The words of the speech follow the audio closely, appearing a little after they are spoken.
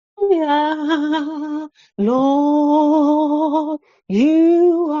Hallelujah, Lord,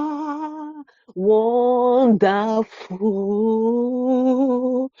 you are wonderful.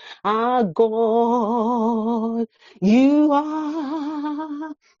 Our God, you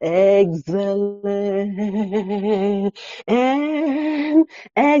are excellent and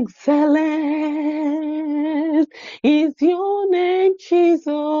excellent is your name,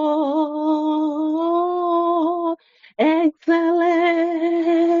 Jesus. Excellent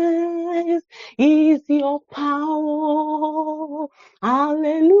is your power.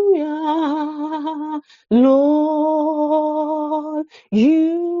 Hallelujah. Lord,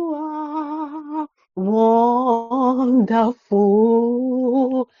 you are wonderful.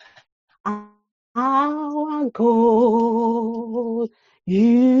 Our God,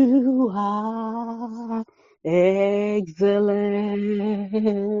 you are excellent.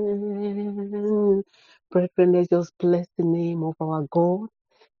 Brethren, let's just bless the name of our God.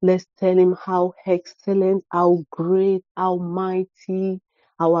 Let's tell him how excellent, how great, how mighty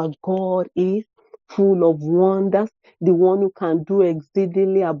our God is, full of wonders, the one who can do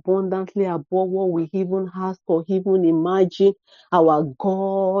exceedingly abundantly above what we even ask or even imagine. Our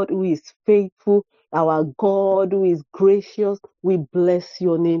God who is faithful, our God who is gracious. We bless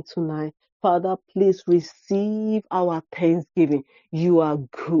your name tonight. Father, please receive our thanksgiving. You are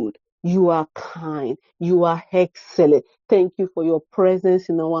good. You are kind. You are excellent. Thank you for your presence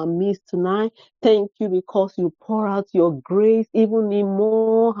in our midst tonight. Thank you because you pour out your grace even in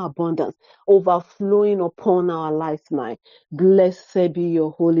more abundance, overflowing upon our lives tonight. Blessed be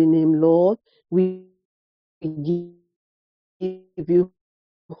your holy name, Lord. We give you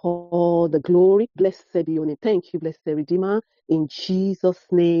all the glory. Blessed be your name. Thank you, blessed Redeemer. In Jesus'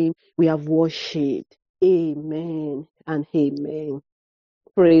 name, we have worshipped. Amen and amen.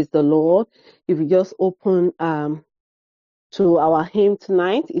 Praise the Lord. If you just open to our hymn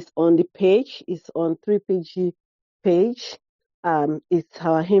tonight, it's on the page. It's on 3PG page. It's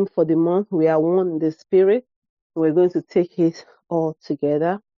our hymn for the month. We are one in the spirit. We're going to take it all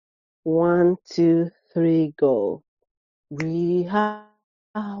together. 1, 2, 3, go. We are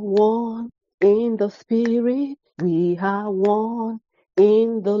one in the Spirit. We are one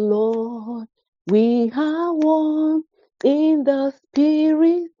in the Lord. We are one in the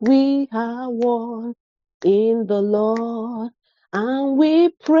Spirit. We are one in the Lord. And we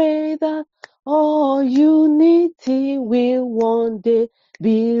pray that all unity will one day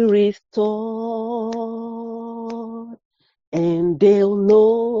be restored. And they'll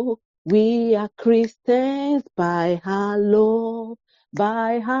know we are Christians by our love,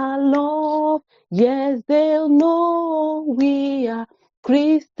 by our love. Yes, they'll know we are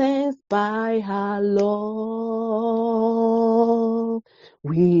Christians by our love.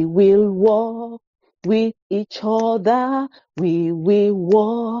 We will walk with each other. We will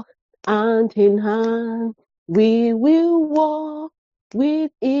walk hand in hand. We will walk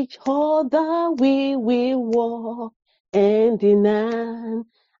with each other. We will walk hand in hand,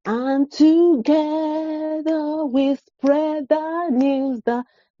 and together we spread the news that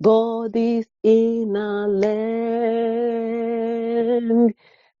God is in our land.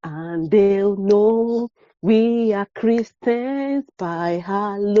 And they'll know we are Christians by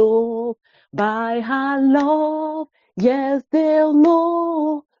our love, by our love. Yes, they'll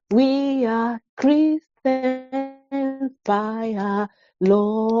know we are Christians by our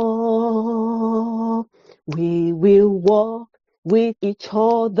love. We will walk with each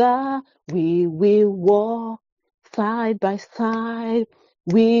other. We will walk side by side.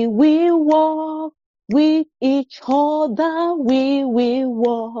 We will walk with each other. We will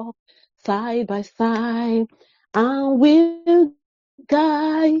walk side by side. And we'll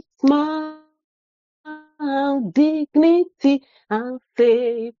guide smile, dignity, and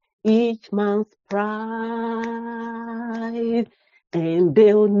faith, each man's pride. And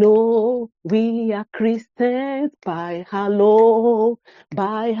they'll know we are Christians by our love,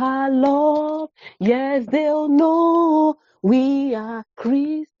 by our love. Yes, they'll know we are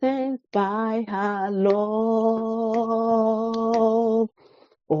Christians by our love.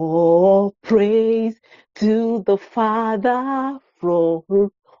 All praise to the Father from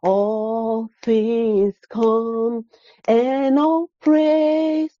whom all things come, and all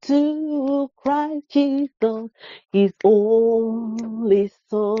praise to Christ Jesus, his only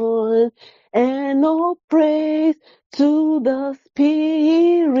Son, and all praise to the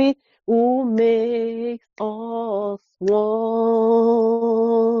Spirit who makes us one.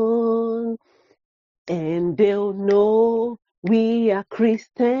 And they'll know we are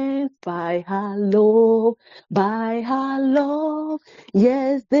Christians by our love, by our love.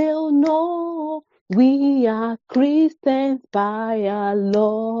 Yes, they'll know we are Christians by our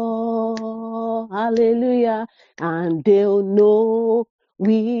love. all, hallelujah. And they'll know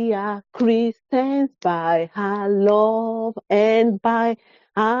we are Christians by our love and by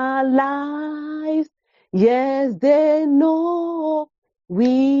our lives. Yes, they know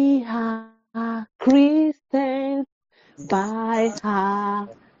we are Christians by our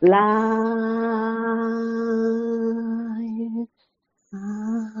lives.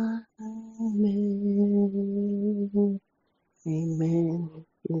 Amen. Amen.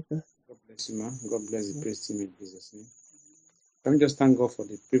 Jesus. God bless you, man. God bless the praise team in Jesus' name. Let me just thank God for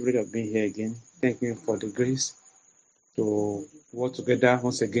the privilege of being here again. Thank Him for the grace to work together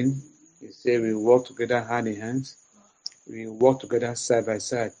once again. He said we work together hand in hand. We work together side by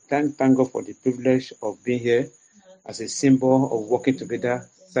side. Thank God for the privilege of being here as a symbol of working together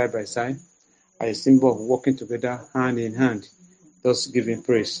side by side, as a symbol of working together hand in hand. Let's give Him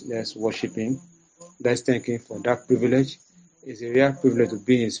praise. Let's worship Him. Let's thank Him for that privilege. It's a real privilege to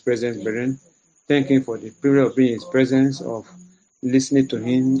be in His presence, brethren. Thank Him for the privilege of being in His presence, of listening to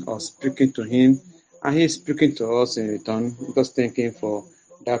Him, or speaking to Him, and He is speaking to us in return. Just thank Him for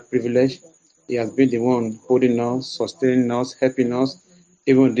that privilege. He has been the one holding us, sustaining us, helping us,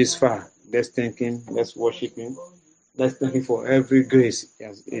 even this far. Let's thank Him. Let's worship Him. Let's thank Him for every grace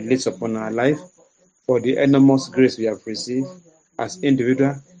He lays upon our life, for the enormous grace we have received as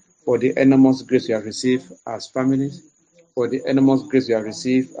individuals, for the enormous grace we have received as families, for the enormous grace we have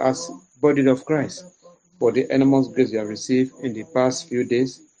received as body of Christ, for the enormous grace we have received in the past few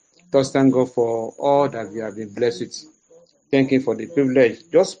days. Just thank God for all that we have been blessed with. Thank Him for the privilege.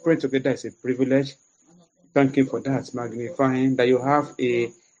 Just praying together is a privilege. Thank Him for that. Magnifying that you have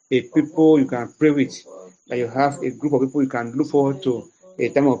a people you can pray with, that you have a group of people you can look forward to a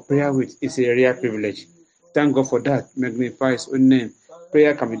time of prayer with. It's a real privilege. Thank God for that. Magnify His own name.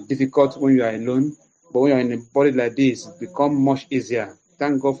 Prayer can be difficult when you are alone, but when you are in a body like this, it becomes much easier.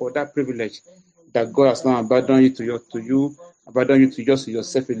 Thank God for that privilege, that God has not abandoned you abandoned you to just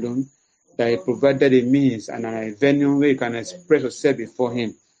yourself alone, that He provided a means and a venue where you can express yourself before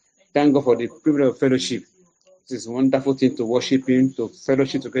Him. Thank God for the privilege of fellowship. It is a wonderful thing to worship Him, to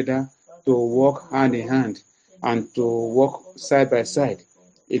fellowship together, to walk hand in hand, and to walk side by side.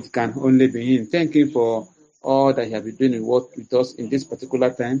 It can only be Him. Thank Him for all that He has been doing with us in this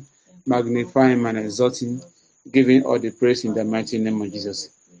particular time. Magnify Him and exalt Him, giving all the praise in the mighty name of Jesus.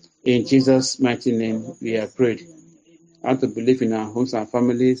 In Jesus' mighty name, we have prayed. I want to believe in our homes and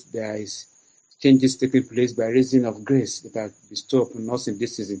families there is changes taking place by reason of grace that are bestowed upon us in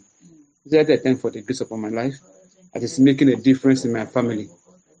this season. Is there a time for the grace upon my life that is making a difference in my family?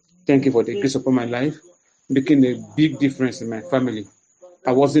 Thank you for the grace upon my life, making a big difference in my family.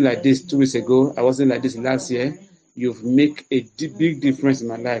 I wasn't like this 2 weeks ago. I wasn't like this last year. You've made a big difference in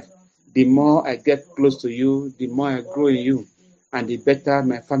my life. The more I get close to you, the more I grow in you, and the better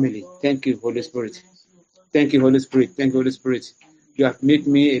my family. Thank you, Holy Spirit. Thank you, Holy Spirit. Thank you, Holy Spirit. You have made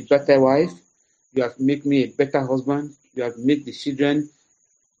me a better wife. You have made me a better husband. You have made the children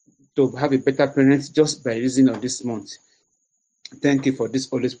to have a better parents just by reason of this month. Thank you for this,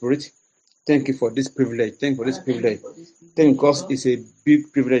 Holy Spirit. Thank you for this privilege. Thank you for this privilege. Thank you because it's a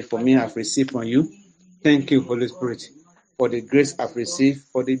big privilege for me I've received from you. Thank you, Holy Spirit, for the grace I've received,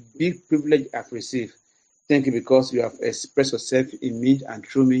 for the big privilege I've received. Thank you because you have expressed yourself in me and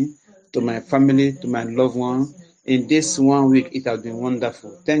through me, to my family, to my loved one. In this 1 week, it has been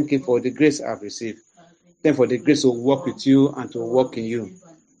wonderful. Thank you for the grace I've received. Thank you for the grace to walk with you and to walk in you.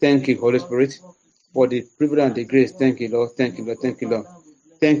 Thank you, Holy Spirit, for the privilege and the grace. Thank you, Lord. Thank you, Lord. Thank you, Lord.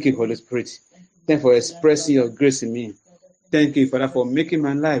 Thank you, Holy Spirit. Thank you for expressing your grace in me. Thank you, Father, for making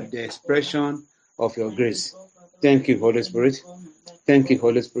my life the expression of your grace. Thank you, Holy Spirit. Thank you,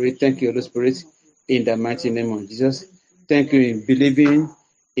 Holy Spirit. Thank you, Holy Spirit, in the mighty name of Jesus. Thank you in believing,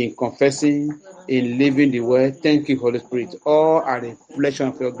 in confessing, in living the word. Thank you, Holy Spirit. All are a reflection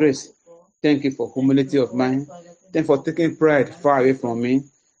of your grace. Thank you for humility of mind. Thank you for taking pride far away from me.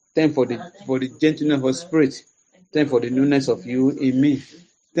 Thank you for the gentleness of spirit. Thank you for the newness of you in me.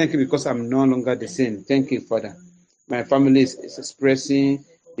 Thank you because I'm no longer the same. Thank you, Father. My family is expressing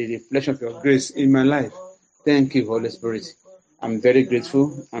the reflection of your grace in my life. Thank you, Holy Spirit. I'm very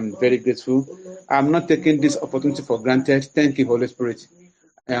grateful. I'm very grateful. I'm not taking this opportunity for granted. Thank you, Holy Spirit.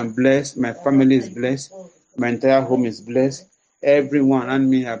 I am blessed. My family is blessed. My entire home is blessed. Everyone and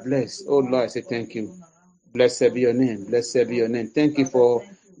me are blessed. Oh Lord, I say thank you. Blessed be your name. Blessed be your name. Thank you for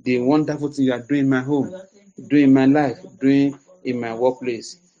the wonderful thing you are doing in my home, doing in my life, doing in my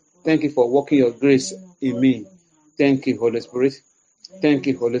workplace. Thank you for working your grace in me. Thank you, Holy Spirit. Thank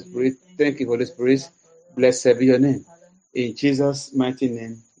you, Holy Spirit. Thank you, Holy Spirit. Blessed be your name. In Jesus' mighty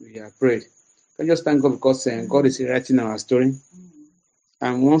name, we are prayed. Can you just thank God because God is writing our story.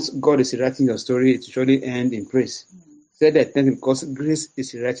 And once God is writing your story, it surely end in praise. Say that, thank you because grace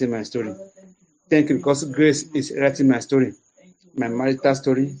is writing my story. Thank you because grace is writing my story. My marital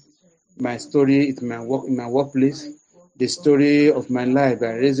story, my story in my workplace, the story of my life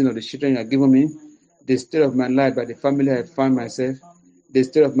by raising of the children you have given me, the story of my life by the family I found myself, the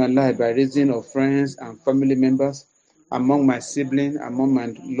story of my life by raising of friends and family members, among my siblings, among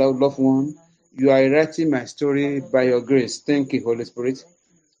my loved one. You are writing my story by your grace. Thank you, Holy Spirit.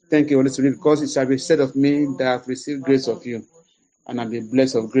 Thank you, Holy Spirit, because it shall be said of me that I have received grace of you, and I'll be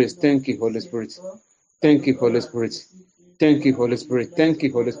blessed of grace. Thank you, Holy Spirit. Thank you, Holy Spirit. Thank you, Holy Spirit. Thank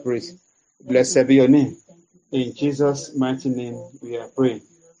you, Holy Spirit. Blessed be your name. In Jesus' mighty name, we are praying.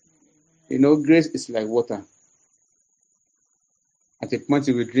 You know, grace is like water. At a point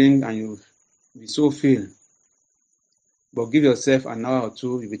you will drink and you will be so filled. But give yourself an hour or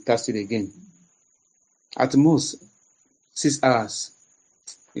two, you'll be thirsty again. At most, 6 hours.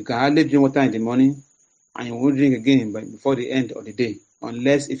 You can hardly drink water in the morning and you won't drink again before the end of the day,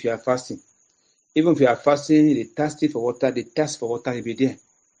 unless if you are fasting. Even if you are fasting, the thirst for water will be there.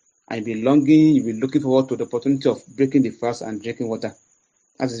 And you'll be longing, you'll be looking forward to the opportunity of breaking the fast and drinking water.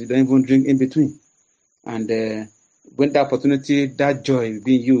 As you don't even drink in between. And when that opportunity, that joy will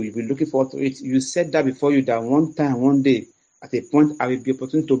be in you, you'll be looking forward to it. You said that before you that one time, one day, at a point, I will be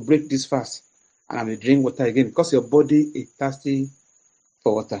opportunity to break this fast and I will drink water again because your body is thirsty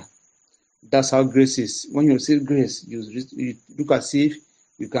for water. That's how grace is. When you receive grace, you look as if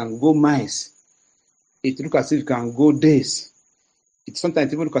you can go miles. It looks as if you can go days. It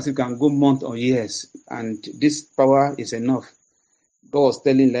sometimes even looks as if you can go months or years. And this power is enough. God was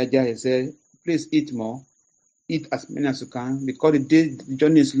telling Elijah, he said, please eat more. Eat as many as you can because the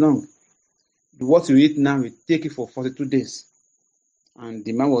journey is long. What you eat now will take it for 42 days. And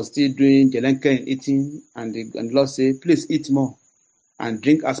the man was still doing jelenke and eating. And the Lord said, please eat more and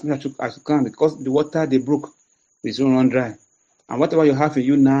drink as much as you can because the water they broke will soon run dry. And whatever you have in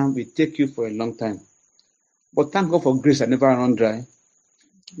you now will take you for a long time. But thank God for grace that never run dry.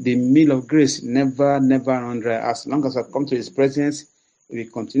 The meal of grace never run dry. As long as I come to His presence, He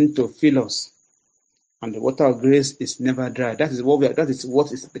will continue to fill us. And the water of grace is never dry. That is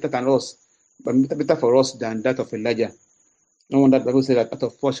what is better than us, but better for us than that of Elijah. No wonder the Bible said that out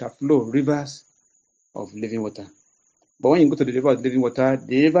of us shall flow rivers of living water. But when you go to the river of living water,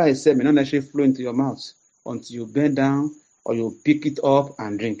 the river itself may not necessarily flow into your mouth until you bend down or you pick it up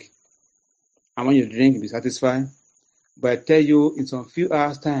and drink. And when you drink, you'll be satisfied. But I tell you, in some few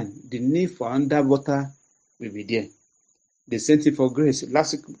hours' time, the need for underwater will be there. The same thing for grace.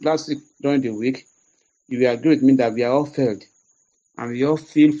 Last week during the week, you will agree with me that we are all filled, and we all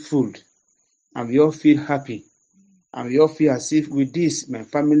feel full, and we all feel happy, and we all feel as if with this, my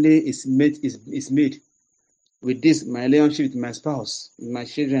family is made. With this, my relationship with my spouse, with my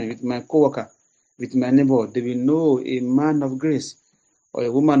children, with my co-worker, with my neighbor, they will know a man of grace or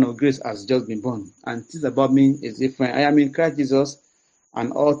a woman of grace has just been born. And things about me is different. I am in Christ Jesus,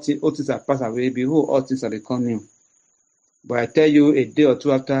 and all things are passed away. Behold, all things are become new. But I tell you, a day or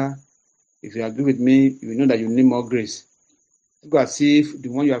two after, if you agree with me, you will know that you need more grace. Look as if the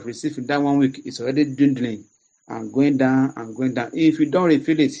one you have received in that 1 week is already dwindling and going down and going down. If you don't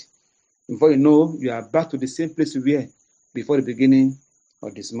refill it, before you know, you are back to the same place you were before the beginning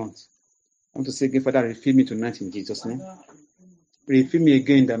of this month. I want to say again, Father, refill me tonight in Jesus' name. Refill me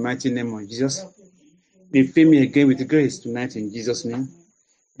again in the mighty name of Jesus. Refill me again with grace tonight in Jesus' name.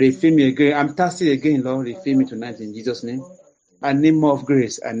 Refill me again. I'm thirsty again, Lord. Refill me tonight in Jesus' name. I need more of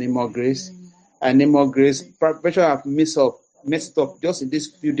grace. I need more grace. I need more grace. Pressure I've messed up just in these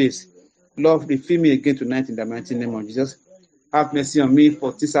few days. Lord, refill me again tonight in the mighty name of Jesus. Have mercy on me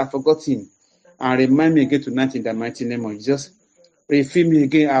for things I've forgotten. And remind me again tonight in the mighty name of Jesus. Refill me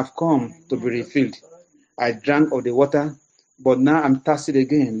again. I've come to be refilled. I drank of the water, but now I'm thirsty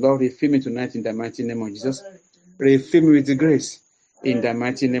again. Lord, refill me tonight in the mighty name of Jesus. Refill me with the grace in the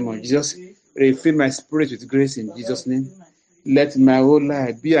mighty name of Jesus. Refill my spirit with grace in Jesus' name. Let my whole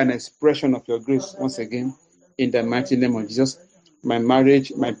life be an expression of your grace once again in the mighty name of Jesus. My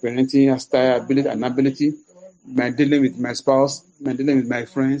marriage, my parenting, style, ability, and ability, my dealing with my spouse, my dealing with my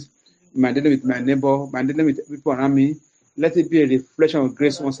friends, my dealing with my neighbor, my dealing with people around me. Let it be a reflection of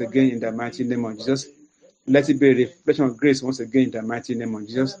grace once again in the mighty name of Jesus. Let it be a reflection of grace once again in the mighty name of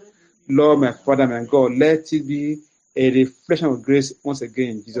Jesus. Lord, my Father, my God, let it be a reflection of grace once again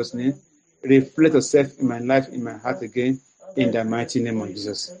in Jesus' name. Reflect yourself in my life, in my heart again, in the mighty name of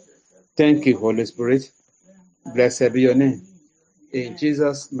Jesus. Thank you, Holy Spirit. Blessed be your name. In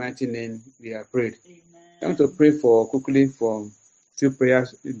Jesus' mighty name, we are prayed. I want to pray quickly for a few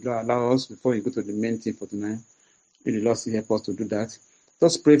prayers, if you allow us, before you go to the main thing for tonight. May the Lord help us to do that.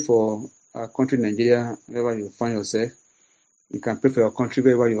 Just pray for our country, Nigeria, wherever you find yourself. You can pray for your country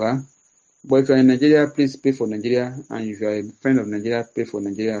wherever you are. But if you're in Nigeria, please pray for Nigeria. And if you're a friend of Nigeria, pray for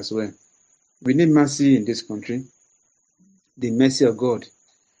Nigeria as well. We need mercy in this country. The mercy of God.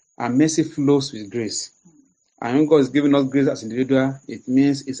 And mercy flows with grace. And when God is giving us grace as individual, it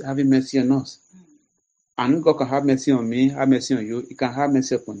means He's having mercy on us. And when God can have mercy on me, have mercy on you, He can have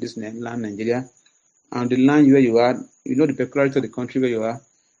mercy upon this land, Nigeria. And the land where you are, you know the peculiarity of the country where you are.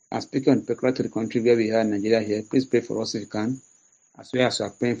 And speaking on the peculiarity of the country where we are, Nigeria here, please pray for us if you can, as well as you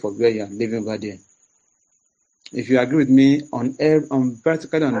are praying for where you are living over there. If you agree with me, on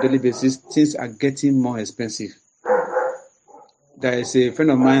practically on a daily basis, things are getting more expensive. There is a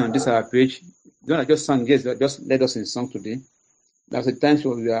friend of mine on this our page. The one I just sang, yes, just led us in song today. There was a time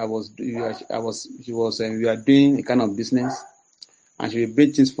we were doing a kind of business, and she will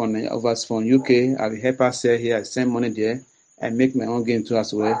bring things from UK. I will help her sell here. I send money there. I make my own gain too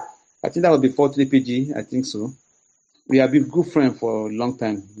as well. I think that was before 3PG. I think so. We have been good friends for a long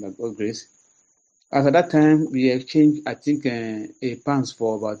time, by God's grace. As at that time, we exchanged, I think, a pounds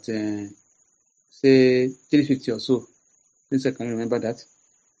for about, say, 350 or so. Please, I can remember that.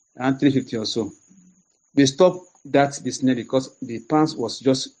 And 350 or so. We stopped that business because the pounds was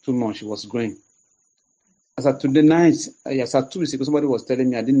just too much. It was growing. As at today night, as at 2 weeks ago, somebody was telling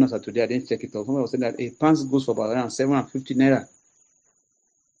me, I didn't know as at today, I didn't check it out. Somebody was saying that a pounds goes for about around 750 naira.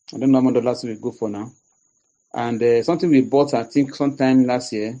 I don't know how much dollars we go for now. And something we bought, I think, sometime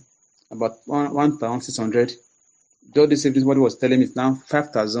last year, about 1,600. Just this evening, somebody was telling me it's now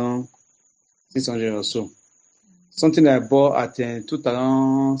 5,600 or so. Something that I bought at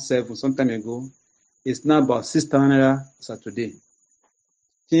 2007, some time ago, is now about 6,000 naira as at today.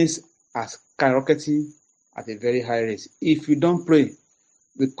 Things are skyrocketing at a very high rate. If we don't pray,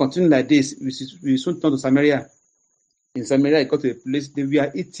 we continue like this, we soon turn to Samaria. In Samaria, it got to a place that we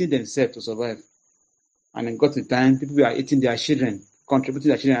are eating themselves to survive. And it got to time, people are eating their children, contributing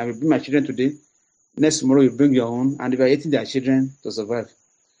their children. I will bring my children today. Next tomorrow, you bring your own, and they are eating their children to survive.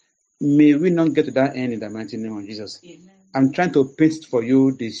 May we not get to that end in the mighty name of Jesus. Amen. I'm trying to paint for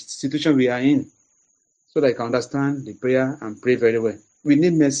you the situation we are in so that you can understand the prayer and pray very well. We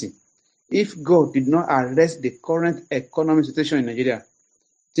need mercy. If God did not arrest the current economic situation in Nigeria,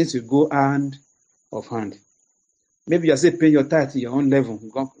 things will go hand of hand. Maybe you are still paying your tithe at your own level.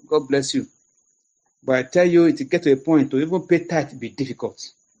 God bless you. But I tell you, it will get to a point to even pay tithe be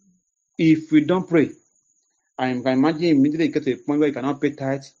difficult. If we don't pray, I can imagine immediately you get to a point where you cannot pay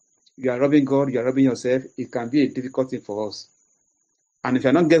tithe, you are robbing God, you are robbing yourself, it can be a difficult thing for us. And if you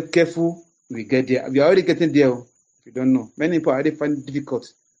are not careful, we get there. We are already getting there, if you don't know. Many people already find it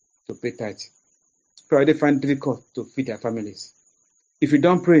difficult to pay tithe. People already find it difficult to feed their families. If you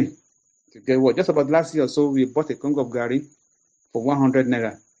don't pray, to get what? Just about last year or so, we bought a Congo of Gari for 100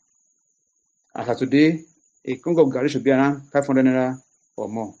 naira. As of today, a Congo of Gari should be around 500 naira or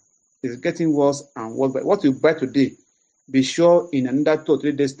more. It's getting worse and worse. But what you buy today, be sure in another 2 or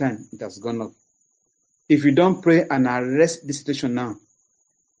 3 days' time, it has gone up. If you don't pray and arrest this situation now,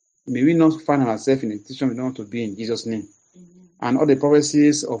 may we not find ourselves in a situation we don't want to be in Jesus' name. Amen. And all the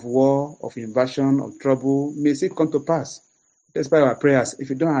prophecies of war, of invasion, of trouble may still come to pass. Despite our prayers, if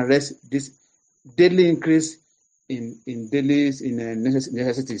you don't arrest this daily increase in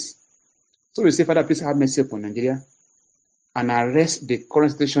necessities. So we say, Father, please have mercy upon Nigeria and arrest the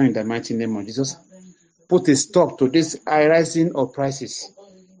current situation in the mighty name of Jesus. Put a stop to this rising of prices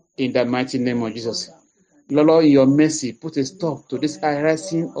in the mighty name of Jesus. Lord, in your mercy, put a stop to this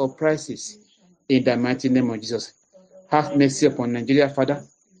rising of prices in the mighty name of Jesus. Have mercy upon Nigeria, Father.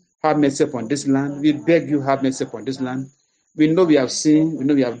 Have mercy upon this land. We beg you, have mercy upon this land. We know we have sinned. We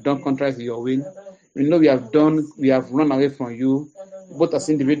know we have done contrary to your will. We know we have run away from you, both as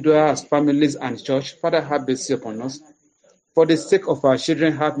individuals, as families, and church. Father, have mercy upon us. For the sake of our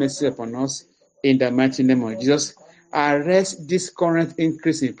children, have mercy upon us in the mighty name of Jesus. Arrest this current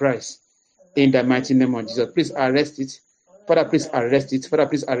increase in price in the mighty name of Jesus. Please arrest it. Father, please arrest it. Father,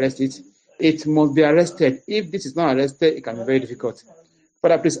 please arrest it. It must be arrested. If this is not arrested, it can be very difficult.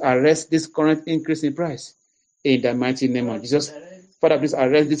 Father, please arrest this current increase in price in the mighty name of Jesus. Father, please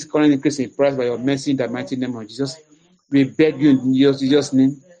arrest this current increase in price by your mercy in the mighty name of Jesus. We beg you in Jesus'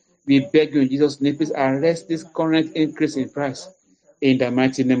 name. We beg you in Jesus' name. Please arrest this current increase in price in the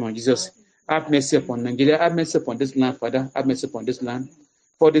mighty name of Jesus. Have mercy upon Nigeria. Have mercy upon this land, Father. Have mercy upon this land.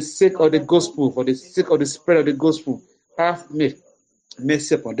 For the sake of the gospel, for the sake of the spread of the gospel, have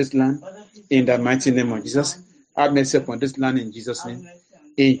mercy upon this land in the mighty name of Jesus. Have mercy upon this land in Jesus' name.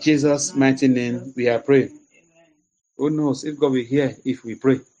 In Jesus' mighty name, we are praying. Who knows if God will hear if we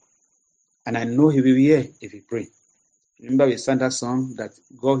pray? And I know He will hear if we pray. Remember, we sang that song that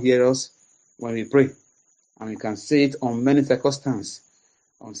God hears us when we pray. And we can say it on many circumstances.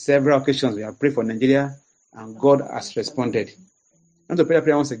 On several occasions, we have prayed for Nigeria, and God has responded. I want to pray that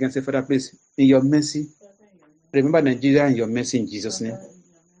prayer once again. Say, Father, please, in your mercy, remember Nigeria in your mercy in Jesus' name.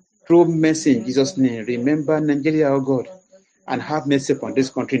 Through mercy in Jesus' name, remember Nigeria, oh God, and have mercy upon this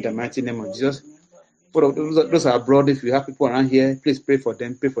country in the mighty name of Jesus. For those are abroad, if you have people around here, please pray for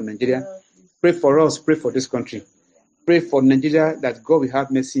them, pray for Nigeria. Pray for us, pray for this country. Pray for Nigeria that God will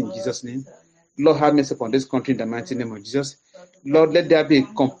have mercy in Jesus' name. Lord, have mercy upon this country in the mighty name of Jesus. Lord, let there be a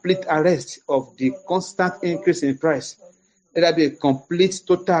complete arrest of the constant increase in price. Let there be a complete,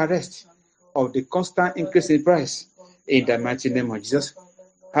 total arrest of the constant increase in price in the mighty name of Jesus.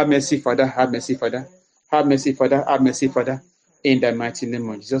 Have mercy, Father, have mercy, Father. Have mercy, Father, have mercy, Father, in the mighty name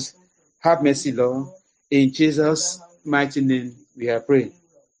of Jesus. Have mercy, Lord. In Jesus' mighty name, we are praying.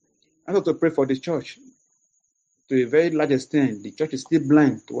 I want to pray for the church. To a very large extent, the church is still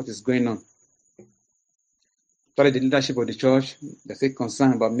blind to what is going on. Probably the leadership of the church, they're still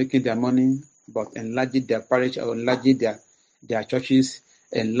concerned about making their money, about enlarging their parish, or enlarging their churches,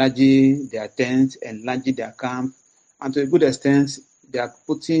 enlarging their tents, enlarging their camp. And to a good extent, they are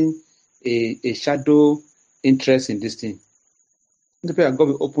putting a shadow interest in this thing. The prayer God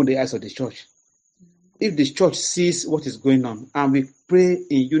will open the eyes of the church. If the church sees what is going on and we pray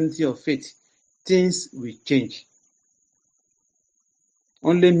in unity of faith, things will change.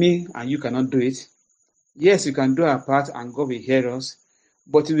 Only me and you cannot do it. Yes, we can do our part and God will hear us,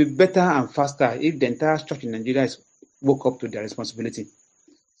 but it will be better and faster if the entire church in Nigeria is woke up to their responsibility.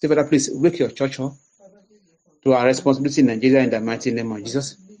 Say, Father, please wake your church up to our responsibility in Nigeria in the mighty name of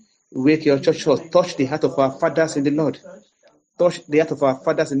Jesus. Wake your church up. Touch the heart of our fathers in the Lord. Touch the heart of our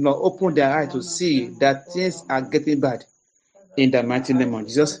fathers in the Lord. Open their eyes to see that things are getting bad in the mighty name of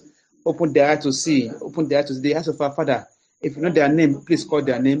Jesus. Open their eyes to see. Open their eyes to see the eyes of our Father. If you know their name, please call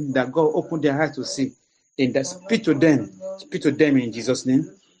their name. That God open their eyes to see. In that, speak to them in Jesus' name.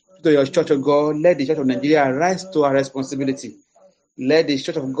 To your church of God, let the church of Nigeria rise to our responsibility. Let the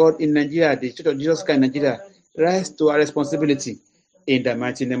church of God in Nigeria, the church of Jesus Christ in Nigeria, rise to our responsibility in the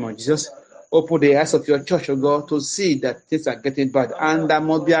mighty name of Jesus. Open the eyes of your church of God to see that things are getting bad and that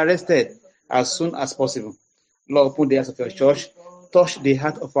must be arrested as soon as possible. Lord, open the eyes of your church, touch the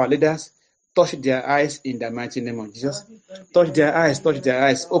heart of our leaders, touch their eyes in the mighty name of Jesus. Touch their eyes,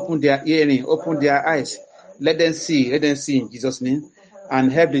 open their hearing, open their eyes. Let them see in Jesus' name,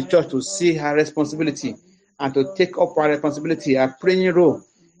 and help the church to see her responsibility and to take up our responsibility, our praying role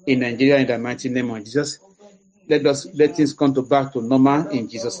in Nigeria in the mighty name of Jesus. Let things come back to normal in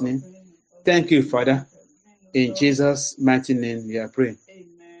Jesus' name. Thank you, Father. In Jesus' mighty name we are praying.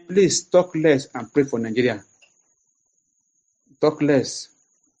 Please talk less and pray for Nigeria. Talk less.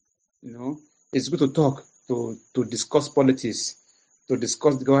 It's good to talk, to discuss politics, to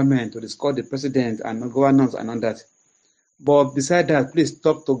discuss the government, to discuss the president and governance and all that. But beside that, please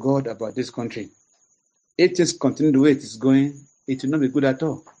talk to God about this country. If things continue the way it is going, it will not be good at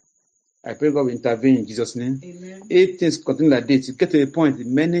all. I pray God will intervene in Jesus' name. Amen. If things continue like this, you get to a point,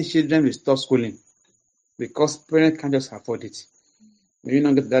 many children will stop schooling because parents can't just afford it. May we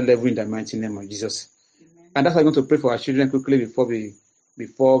not get to that level in the mighty name of Jesus. Amen. And that's why I'm going to pray for our children quickly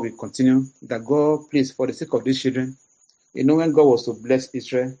before we continue. That God, please, for the sake of these children, when God was to bless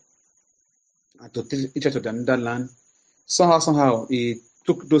Israel and to take Israel to another land, somehow He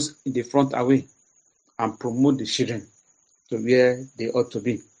took those in the front away and promote the children to where they ought to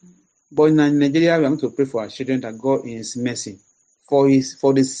be. But in Nigeria, we are going to pray for our children that God in His mercy, for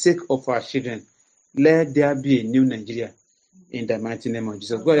the sake of our children, let there be a new Nigeria in the mighty name of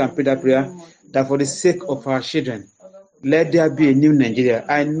Jesus. Go ahead and pray that prayer that for the sake of our children, let there be a new Nigeria.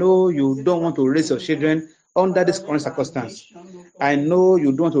 I know you don't want to raise your children under this current circumstance. I know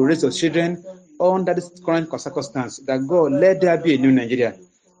you don't want to raise your children under this current circumstance. That God, let there be a new Nigeria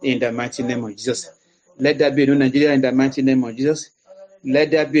in the mighty name of Jesus. Let there be a new Nigeria in the mighty name of Jesus.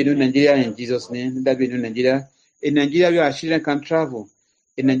 Let there be a new Nigeria in Jesus' name. Let there be a new Nigeria. In Nigeria, where our children can travel.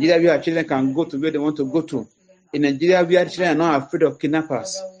 In Nigeria, where our children can go to where they want to go to. In Nigeria, where our children are not afraid of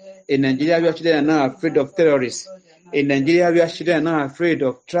kidnappers. In Nigeria, where our children are not afraid of terrorists. In Nigeria, where our children are not afraid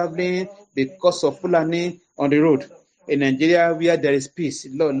of traveling because of Fulani on the road. In Nigeria, where there is peace.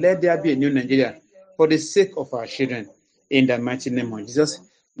 Lord, let there be a new Nigeria for the sake of our children. In the mighty name of Jesus.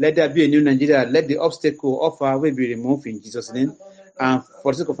 Let there be a new Nigeria. Let the obstacle of our way be removed in Jesus' name. And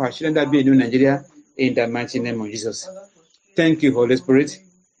for the sake of our children, that be a new Nigeria in the mighty name of Jesus. Thank you, Holy Spirit.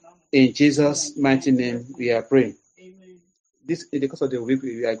 In Jesus' mighty name, we are praying. This in the course of the week,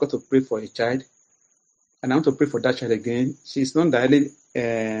 we are going to pray for a child. And I want to pray for that child again. She's not directly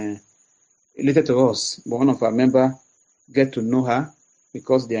related to us, but one of our members. get to know her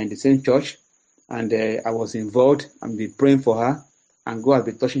because they are in the same church, and I was involved and be praying for her, and God has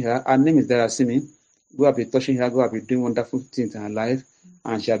been touching her. Her name is Darasimi. God has been touching her. God has been doing wonderful things in her life,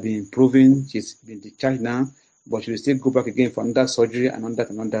 and she has been improving. She's been discharged now, but she will still go back again for another surgery and on that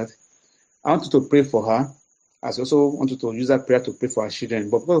and on that. I want you to pray for her. I also want you to use that prayer to pray for her children.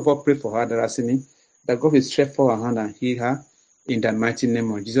 But first of all, pray for her, Darasimi, that God will stretch for her hand and heal her in the mighty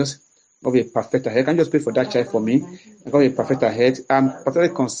name of Jesus. God will perfect her health. Can you just pray for that child for me? That God will perfect her health. I'm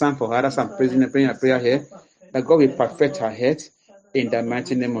particularly concerned for her. That's why I'm praying a prayer here. That God will perfect her health in the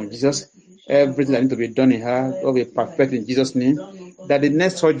mighty name of Jesus. Everything that needs to be done in her, God will perfect in Jesus' name. That the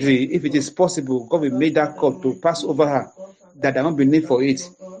next surgery, if it is possible, God will make that cup to pass over her. That there won't be need for it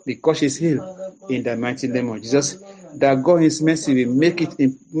because she's healed in the mighty name of Jesus. That God in His mercy will make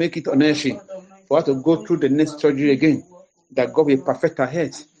it unnecessary for her to go through the next surgery again. That God will perfect her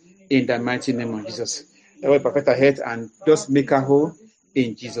health in the mighty name of Jesus. That God will perfect her health and just make her whole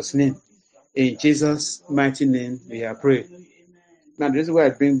in Jesus' name. In Jesus' mighty name, we are praying. Now, the reason why I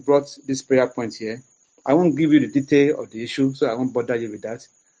brought this prayer point here, I won't give you the detail of the issue, so I won't bother you with that.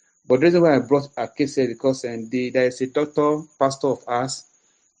 But the reason why I brought a case here because there is a pastor of ours.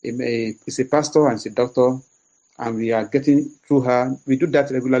 It's a pastor and it's a doctor, and we are getting through her. We do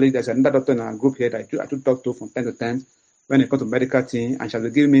that regularly. There's another doctor in our group here that I do talk to from time to time when it comes to medical thing, and she will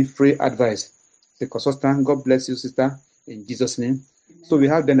give me free advice. It's a consultant. God bless you, sister, in Jesus' name. So we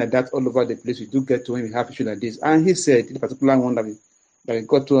have them like that all over the place. We do get to when we have issues like this. And he said, the particular one that we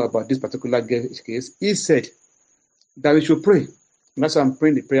got to about this particular case, he said that we should pray. And that's why I'm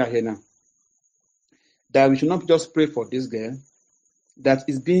praying the prayer here now. That we should not just pray for this girl, that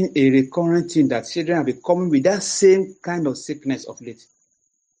is being a recurrent thing that children have been coming with that same kind of sickness of late.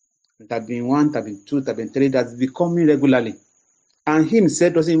 That have been one, that have been two, that have been three, that's becoming regularly. And he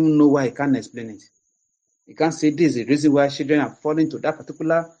himself doesn't even know why he can't explain it. He can't say this is the reason why children are falling to that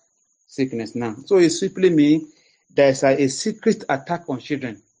particular sickness now. So it simply means there's a secret attack on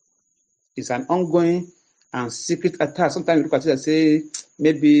children. It's an ongoing and secret attack. Sometimes you look at it and say,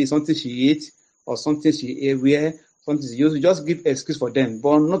 maybe something she ate or something she wear, something she used. We just give excuse for them,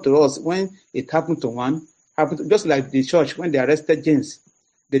 but not to us. When it happened to one, just like the church, when they arrested James,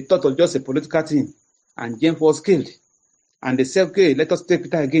 they thought it was just a political thing, and James was killed. And they said, okay, let us take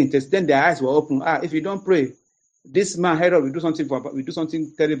Peter again. Then their eyes were open. If you don't pray, this man Herod will do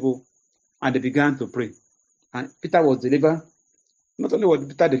something terrible. And they began to pray. And Peter was delivered. Not only was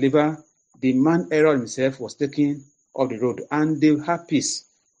Peter delivered, the man Herod himself was taken off the road. And they had peace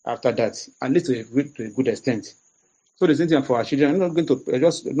after that, at least to a good extent. So the same thing for our children. I'm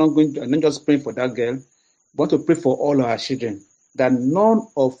not just praying for that girl, but to pray for all our children. That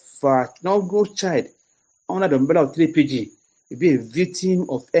no child under the umbrella of 3PG will be a victim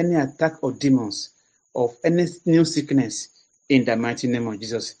of any attack of demons, of any new sickness, in the mighty name of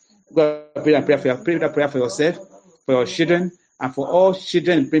Jesus. God, pray that prayer for yourself, for your children, and for all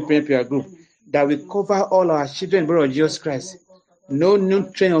children in prayer group, that we cover all our children, brother Jesus Christ. No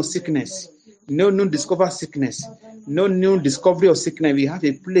new train of sickness, no new discovered sickness, no new discovery of sickness. We have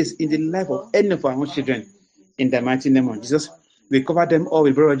a place in the life of any of our own children, in the mighty name of Jesus. We cover them all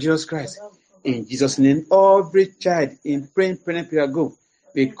with brother Jesus Christ. In Jesus' name, every child in prayer group,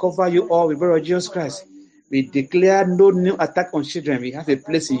 we cover you all with brother Jesus Christ. We declare no new attack on children. We have a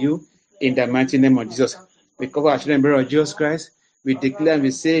place in you, in the mighty name of Jesus. We cover our children, brother Jesus Christ. We declare and we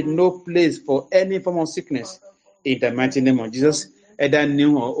say no place for any form of sickness, in the mighty name of Jesus, either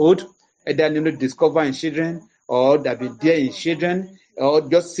new or old, either newly discovered in children, or that be there in children, or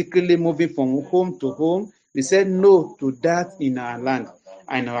just secretly moving from home to home. We say no to that in our land,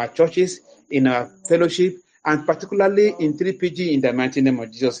 in our churches, in our fellowship, and particularly in 3PG, in the mighty name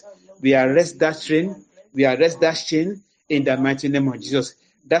of Jesus. We arrest that train. We arrest that chain in the mighty name of Jesus.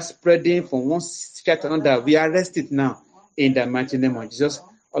 That's spreading from one state to another. We arrest it now in the mighty name of Jesus.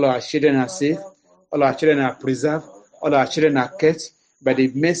 All our children are safe. All our children are preserved. All our children are kept by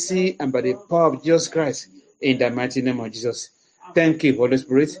the mercy and by the power of Jesus Christ in the mighty name of Jesus. Thank you, Holy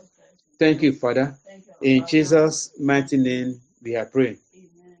Spirit. Thank you, Father. In Jesus' mighty name, we are praying.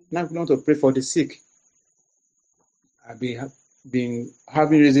 Now we want to pray for the sick. I've been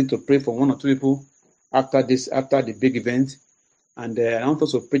having reason to pray for one or two people after the big event. And I want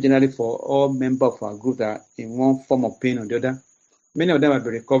us to pray generally for all members of our group that are in one form of pain or the other. Many of them have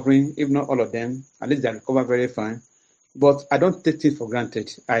been recovering, if not all of them. At least they recover very fine. But I don't take things for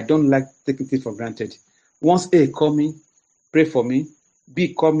granted. I don't like taking things for granted. Once A, call me, pray for me.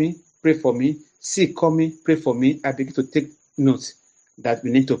 B, call me, pray for me. C, call me, pray for me. I begin to take notes that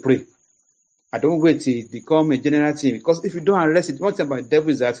we need to pray. I don't wait till it become a general thing. Because if you don't arrest it, one thing about the devil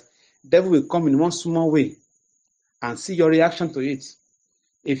is that the devil will come in one small way and see your reaction to it.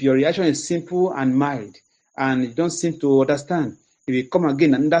 If your reaction is simple and mild, and you don't seem to understand, if you come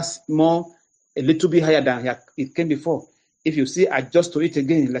again and that's more, a little bit higher than it came before, if you see adjust to it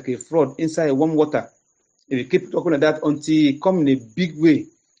again like a frog inside a warm water, if you keep talking like that until it come in a big way,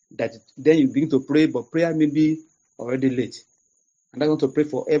 that then you begin to pray, but prayer may be already late. And I want to pray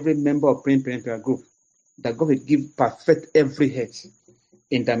for every member of Praying Prayer Group, that God will give perfect every head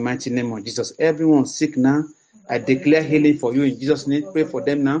in the mighty name of Jesus. Everyone sick now, I declare healing for you in Jesus' name. Pray for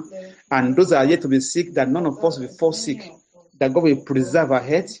them now. And those that are yet to be sick, that none of us will fall sick, that God will preserve our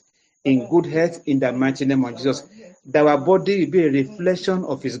health in good health in the mighty name of Jesus. That our body will be a reflection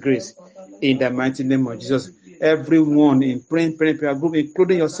of His grace in the mighty name of Jesus. Everyone in Praying Prayer Group,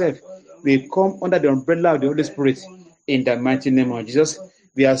 including yourself, will come under the umbrella of the Holy Spirit in the mighty name of Jesus.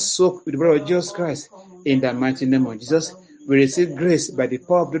 We are soaked with the blood of Jesus Christ in the mighty name of Jesus. We receive grace by the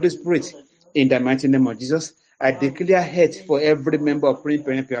power of the Holy Spirit in the mighty name of Jesus. I declare health for every member of Praying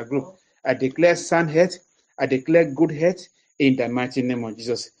Prayer Group. I declare sound health. I declare good health in the mighty name of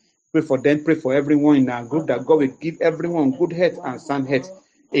Jesus. Pray for them. Pray for everyone in our group, that God will give everyone good health and sound health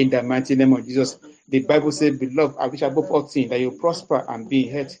in the mighty name of Jesus. The Bible says, beloved, I wish above all things that you prosper and be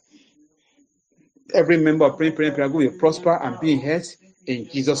in health. Every member of Praying Prayer Group will prosper and be in health in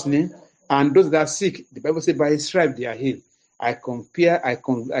Jesus' name. And those that are sick, the Bible says, by His stripes they are healed. I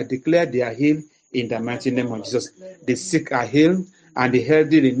declare they are healed in the mighty name of Jesus. The sick are healed, and the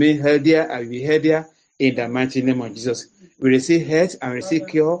healthy remain healthier and will be healthier in the mighty name of Jesus. We receive health and receive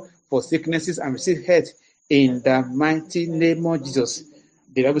cure for sicknesses and receive health in the mighty name of Jesus.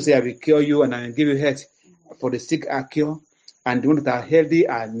 The Bible says, I will cure you and I will give you health. For the sick are cured, and the ones that are healthy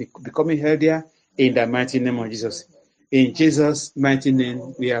are becoming healthier in the mighty name of Jesus. In Jesus' mighty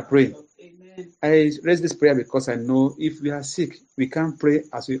name, we are praying. I raise this prayer because I know if we are sick, we can't pray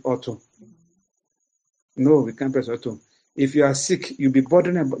as we ought to. No, we can't pray as we ought to. If you are sick, you'll be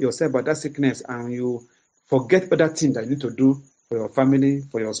burdening yourself by that sickness, and you forget other things that you need to do for your family,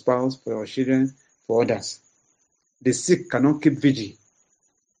 for your spouse, for your children, for others. The sick cannot keep vigil.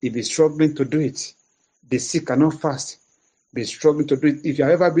 If you're struggling to do it, the sick cannot fast. Be struggling to do it. If you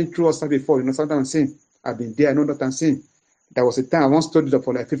have ever been through us before, you know something I'm saying. I've been there, I know what I'm saying. There was a time I once told you that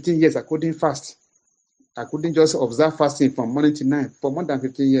for like 15 years I couldn't fast. I couldn't just observe fasting from morning to night for more than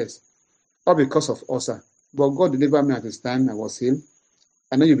 15 years. All because of ulcer. But God delivered me at this time. I was healed.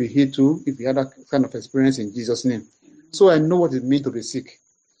 I know you'll be healed too if you had that kind of experience in Jesus' name. So I know what it means to be sick.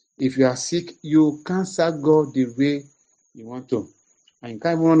 If you are sick, you can't serve God the way you want to. And you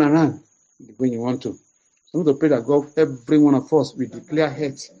can't even run around the way you want to. So I'm going to pray that God, every one of us, we declare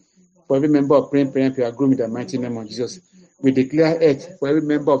health for every member of Praying Prayer Group in the mighty name of Jesus. We declare health for every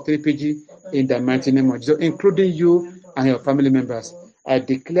member of 3PG in the mighty name of Jesus, including you and your family members. I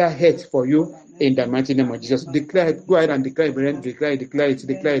declare health for you in the mighty name of Jesus. Declare it. Go ahead and declare it. Declare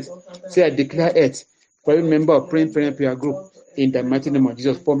it. Say, I declare health for every member of Praying Prayer Group in the mighty name of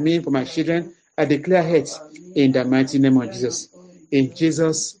Jesus. For me, for my children, I declare health in the mighty name of Jesus. In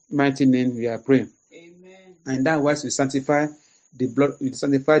Jesus' mighty name, we are praying. And that was we sanctify the blood, we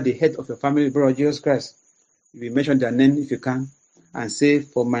sanctify the head of your family, brother Jesus Christ. You will mention their name if you can, and say,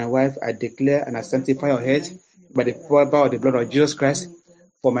 for my wife, I declare and I sanctify your head by the power of the blood of Jesus Christ.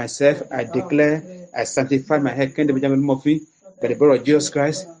 For myself, I declare, I sanctify my head, Ken Benjamin Murphy, by the blood of Jesus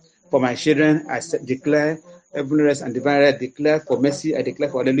Christ. For my children, I declare heavenly rest and divine rest. I declare for mercy, I declare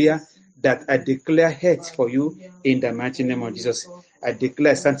for hallelujah, that I declare health for you in the mighty name of Jesus. I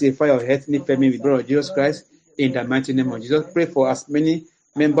declare, sanctify your health, Nifemi, with the blood of Jesus Christ, in the mighty name of Jesus. Pray for as many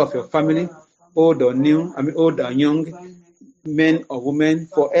members of your family, old or new, old or young, men or women,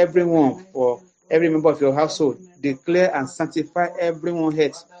 for everyone, for every member of your household. Declare and sanctify everyone's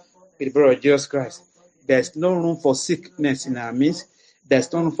health with the blood of Jesus Christ. There's no room for sickness in our midst.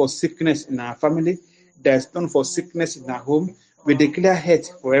 There's no room for sickness in our family. There's no room for sickness in our home. We declare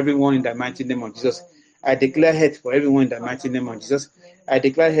health for everyone in the mighty name of Jesus. I declare health for everyone in the mighty name of Jesus. I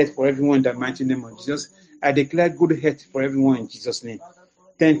declare health for everyone in the mighty name of Jesus. I declare good health for everyone in Jesus' name.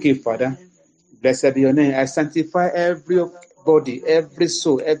 Thank you, Father. Blessed be your name. I sanctify every body, every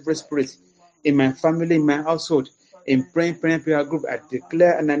soul, every spirit in my family, in my household, in Praying Prayer Group. I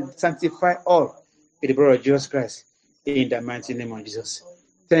declare and I sanctify all in the blood of Jesus Christ in the mighty name of Jesus.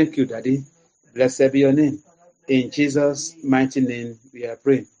 Thank you, Daddy. Blessed be your name. In Jesus' mighty name, we are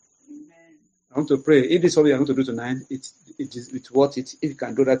praying. I want to pray. If this is what we are going to do tonight, it's worth it. If you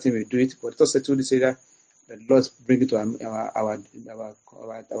can do that thing, we do it. But let's settle this area. The Lord bring it to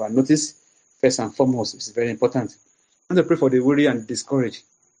our notice. First and foremost, it's very important. I want to pray for the weary and discouraged.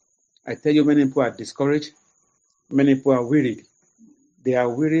 I tell you, many people are discouraged. Many people are wearied. They are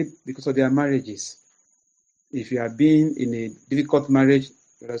wearied because of their marriages. If you have been in a difficult marriage,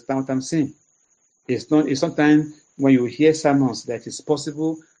 you understand what I'm saying. It's sometimes when you hear sermons that it's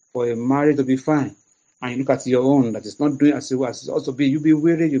possible for a marriage to be fine, and you look at your own that it's not doing as well as it ought to be. You'll be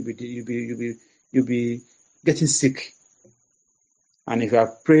weary. You'll be getting sick. And if you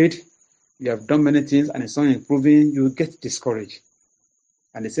have prayed, you have done many things, and it's not improving, you will get discouraged.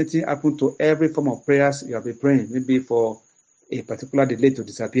 And the same thing happens to every form of prayers you have been praying, maybe for a particular delay to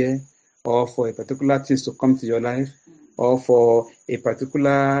disappear, or for a particular things to come to your life, or for a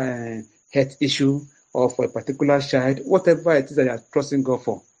particular health issue, or for a particular child, whatever it is that you are trusting God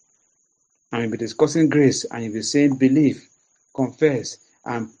for. And you'll be discussing grace, and you'll be saying believe, confess,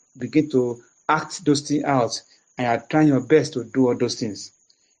 and begin to act those things out, and you are trying your best to do all those things.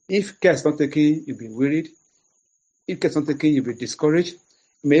 If care is not taken, you'll be worried. If care is not taken, you'll be discouraged.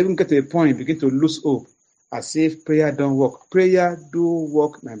 You may even get to a point, begin to lose hope, as if prayer don't work. Prayer do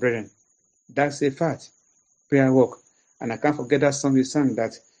work, my brethren. That's a fact. Prayer work. And I can't forget that song we sang,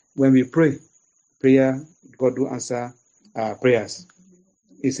 that when we pray, prayer, God do answer our prayers.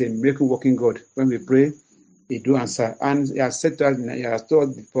 It's a miracle working God. When we pray, He do answer. And He has said to us, He has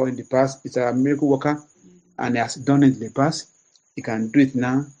told before in the past, it's a miracle worker, and He has done it in the past. He can do it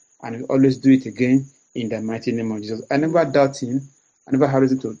now, and He will always do it again in the mighty name of Jesus. I never doubt Him. I never have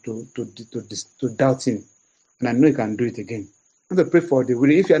reason to doubt Him, and I know He can do it again. I'm going to pray for the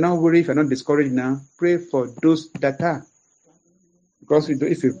weary. If you are not worried, if you are not discouraged now, pray for those that are. Because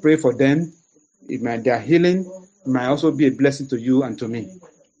if you pray for them, their healing might also be a blessing to you and to me.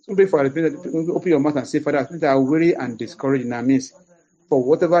 So pray for the people. Open your mouth and say, Father, I think they are weary and discouraged in our midst, for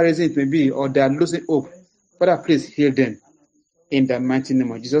whatever reason it may be, or they are losing hope. Father, please heal them in the mighty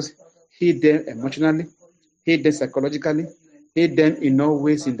name of Jesus. Heal them emotionally, heal them psychologically, heal them in all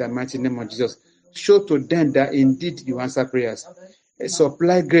ways in the mighty name of Jesus. Show to them that indeed you answer prayers.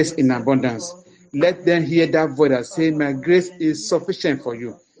 Supply grace in abundance. Let them hear that voice that says, my grace is sufficient for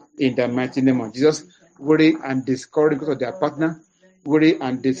you in the mighty name of Jesus. Worry and discouraged because of their partner. Worry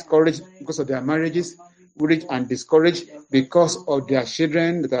and discouraged because of their marriages. Worry and discouraged because of their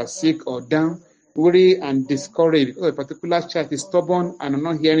children that are sick or down. Worry and discouraged because a particular child is stubborn and are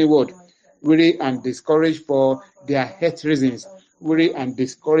not hearing word. Worry and discouraged for their health reasons. Worry and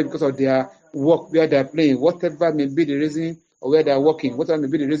discouraged because of their work where they are playing. Whatever may be the reason, or where they are working, whatever may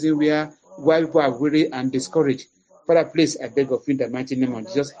be the reason why people are worried and discouraged. Father, please, I beg of you in the mighty name of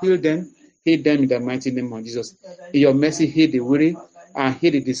Jesus, heal them in the mighty name of Jesus. In your mercy, heal the weary and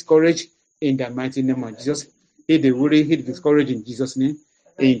heal the discouraged in the mighty name of Jesus. Heal the weary, heal the discouraged in Jesus' name.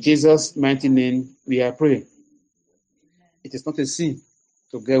 In Jesus' mighty name, we are praying. It is not a sin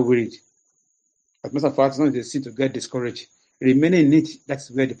to get worried. As a matter of fact, it's not a sin to get discouraged. Remaining in it,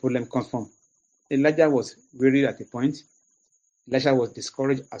 that's where the problem comes from. Elijah was worried at a point. Elisha was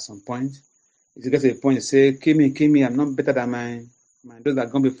discouraged at some point. If you get to a point, you say, kill me, I'm not better than my those that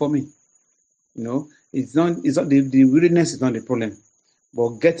have gone before me. You know, it's not the weariness is not the problem.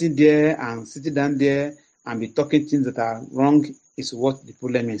 But getting there and sitting down there and be talking things that are wrong is what the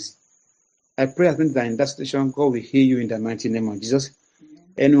problem is. I pray I think that in that situation, God will heal you in the mighty name of Jesus.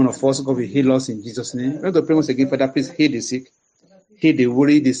 Any one of us, God will heal us in Jesus' name. I'm going to pray once again, Father, please heal the sick, heal the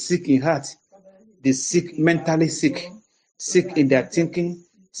worry, the sick in heart, the sick, mentally sick in their thinking,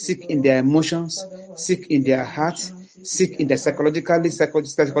 sick in their emotions, sick in their heart, sick in their psychologically,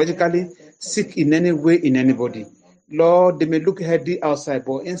 sick in any way in anybody. Lord, they may look healthy outside,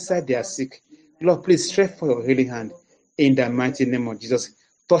 but inside they are sick. Lord, please stretch for your healing hand in the mighty name of Jesus.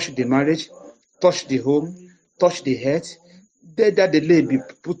 Touch the marriage, touch the home, touch the head. Let that delay be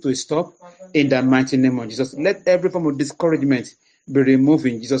put to a stop in the mighty name of Jesus. Let every form of discouragement be removed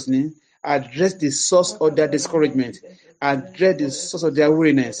in Jesus' name. Address the source of their discouragement. Address the source of their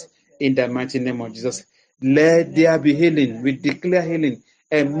weariness in the mighty name of Jesus. Let there be healing. We declare healing,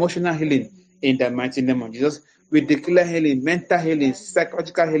 emotional healing in the mighty name of Jesus. We declare healing, mental healing,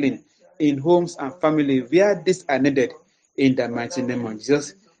 psychological healing in homes and family where these are needed in the mighty name of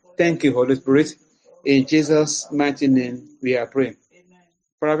Jesus. Thank you, Holy Spirit. In Jesus' mighty name, we are praying.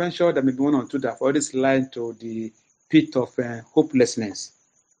 Peradventure, there may be one or two that have already slide to the pit of hopelessness.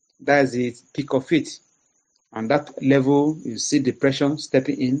 That is the peak of it. And that level, you see depression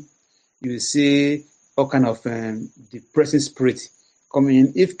stepping in. You see all kind of depressing spirit coming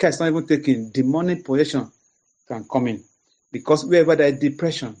in. If care is not even taken, demonic possession can come in. Because wherever there is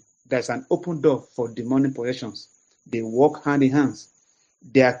depression, there's an open door for demonic possessions. They work hand in hand.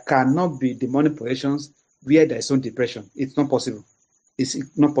 There cannot be demonic possessions where there is no depression. It's not possible. It's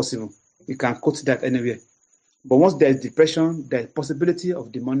not possible. You can quote that anywhere. But once there is depression, there is possibility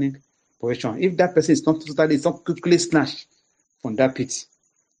of demonic possession. If that person is not quickly snatched from that pit,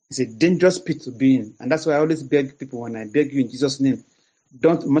 It's a dangerous pit to be in. And that's why I always beg people, when I beg you in Jesus' name,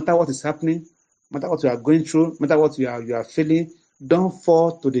 don't matter what is happening, matter what you are going through, matter what you are feeling, don't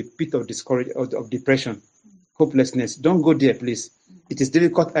fall to the pit of discouragement, of depression, hopelessness. Don't go there, please. It is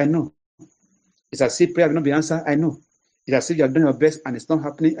difficult, I know. It's as if prayer will not be answered, I know. It's as if you are doing your best and it's not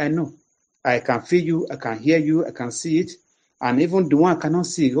happening, I know. I can feel you, I can hear you, I can see it. And even the one I cannot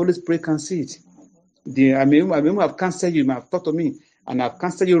see, Holy Spirit can see it. I may have cancelled you, may have talked to me, and I've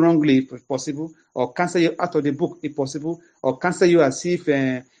cancelled you wrongly if possible, or cancel you out of the book if possible, or cancel you as if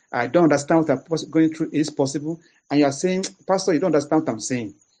I don't understand what I'm going through is possible. And you are saying, Pastor, you don't understand what I'm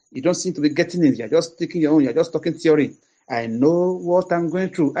saying. You don't seem to be getting it. You're just taking your own, you're just talking theory. I know what I'm going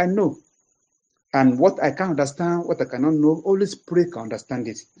through. I know. And what I can understand, what I cannot know, Holy Spirit can understand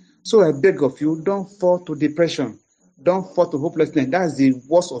it. So I beg of you, don't fall to depression. Don't fall to hopelessness. That's the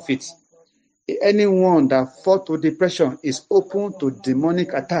worst of it. Anyone that falls to depression is open to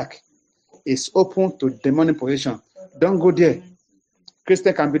demonic attack. Is open to demonic possession. Don't go there.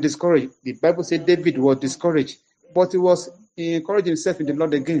 Christian can be discouraged. The Bible said David was discouraged, but he encouraged himself in the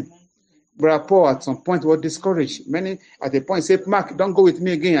Lord again. Brother Paul at some point was discouraged. Many at the point said, Mark, don't go with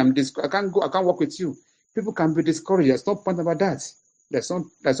me again. I can't go, I can't walk with you. People can be discouraged. There's no point about that. There's no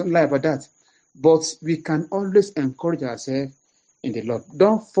lie about that. But we can always encourage ourselves in the Lord.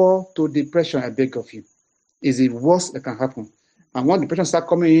 Don't fall to depression, I beg of you. It's the worst that can happen. And when depression starts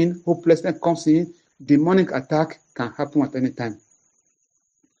coming in, hopelessness comes in, demonic attack can happen at any time.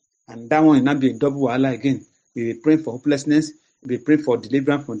 And that one will not be a double wahala again. We will pray for hopelessness, we will pray for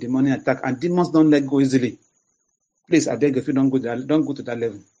deliverance from demonic attack, and demons don't let go easily. Please, I beg if you don't go to that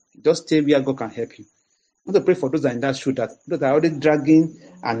level. Just stay where God can help you. I want to pray for those that are in that shoe, that those are already dragging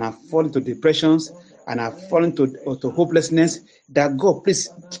and are falling to depressions and are falling to hopelessness, that God, please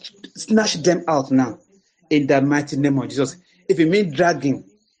snatch them out now in the mighty name of Jesus. If you mean dragging,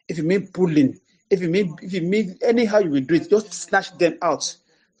 if you mean pulling, if you mean anyhow you will do it, just snatch them out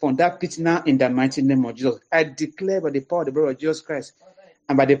from that pit now in the mighty name of Jesus. I declare by the power of the blood of Jesus Christ,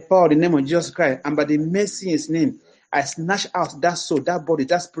 and by the power of the name of Jesus Christ, and by the mercy in His name, I snatch out that soul, that body,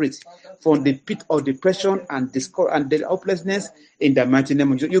 that spirit from the pit of depression and discord and the hopelessness in the mighty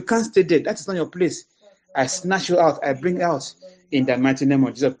name of Jesus. You can't stay there. That is not your place. I snatch you out. I bring out in the mighty name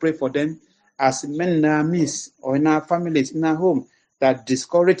of Jesus. Pray for them as men in our midst or in our families, in our home, that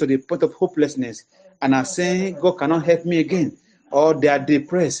discouraged to the point of hopelessness and are saying, God cannot help me again, or they are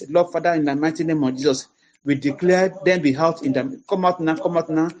depressed. Lord Father, in the mighty name of Jesus, we declare them be out come out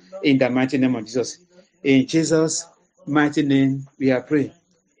now in the mighty name of Jesus. In Jesus' mighty name, we are praying.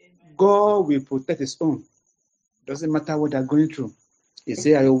 God will protect His own. Doesn't matter what they're going through. He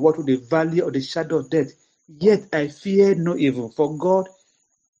said, I will walk through the valley of the shadow of death, yet I fear no evil, for God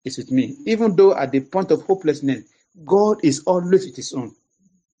is with me. Even though at the point of hopelessness, God is always with His own.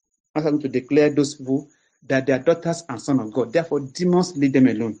 I'm going to declare those people that they are daughters and sons of God. Therefore, demons leave them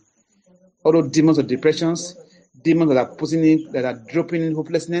alone. Although demons of depressions, demons that are that are dropping in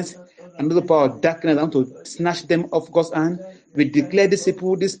hopelessness, another power of darkness, I want to snatch them off God's hand. We declare this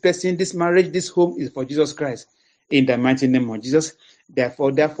people, this person, this marriage, this home is for Jesus Christ. In the mighty name of Jesus.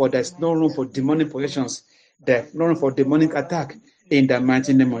 Therefore, there's no room for demonic possessions. There's no room for demonic attack. In the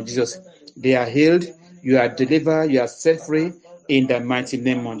mighty name of Jesus. They are healed. You are delivered. You are set free. In the mighty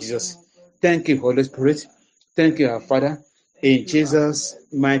name of Jesus. Thank you, Holy Spirit. Thank you, our Father. In Jesus'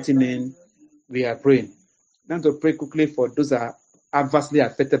 mighty name, we are praying. Now to pray quickly for those that are adversely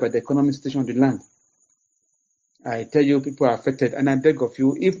affected by the economic situation of the land. I tell you, people are affected, and I beg of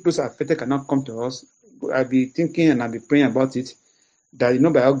you, if those affected cannot come to us, I'll be thinking and I'll be praying about it, that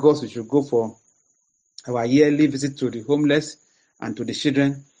by August we should go for our yearly visit to the homeless and to the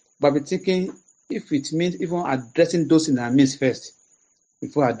children. But I'll be thinking, if it means even addressing those in our midst first,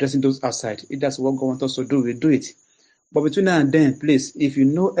 before addressing those outside, if that's what God wants us to do, we'll do it. But between now and then, please, if you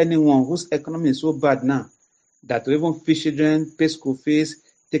know anyone whose economy is so bad now, that to even feed children, pay school fees,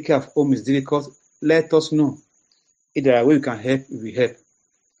 take care of home is difficult, let us know. If there are ways we can help, we will help.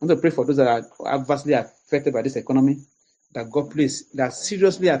 I want to pray for those that are adversely affected by this economy, that God, please, that are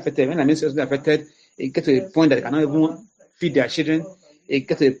seriously affected. When I mean seriously affected, it gets to a point that they cannot even feed their children. It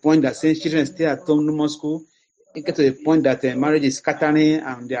gets to a point that saying children stay at home, no more school. It gets to a point that marriage is scattering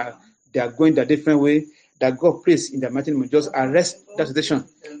and they are going a different way. That God, please, in the mighty name of Jesus, arrest that situation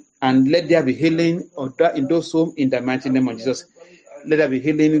and let there be healing in those homes in the mighty name of Jesus. Let there be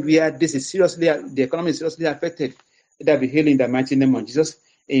healing where this is the economy is seriously affected. Let there be healing in the mighty name of Jesus.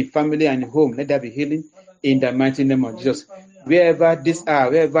 In family and home, let there be healing in the mighty name of Jesus. Wherever this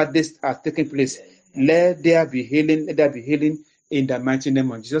are taking place, let there be healing. Let there be healing in the mighty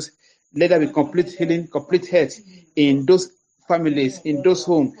name of Jesus. Let there be complete healing, complete health in those families, in those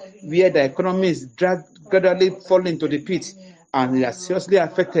homes where the economy is gradually falling into the pit and they are seriously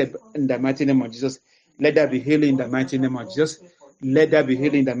affected, in the mighty name of Jesus. Let there be healing in the mighty name of Jesus. Let there be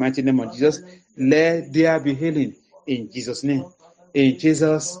healing in the mighty name of Jesus. Let there be healing in Jesus' name. In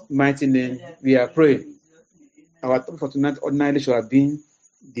Jesus' mighty name, we are praying. Our topic for tonight ordinarily should have been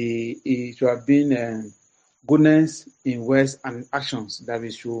goodness in words and actions, that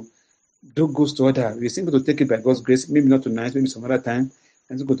we should do good to others. We're simply to take it by God's grace, maybe not tonight, maybe some other time,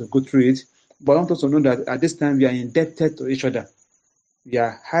 and we're going to go through it. But I want us to know that at this time we are indebted to each other. We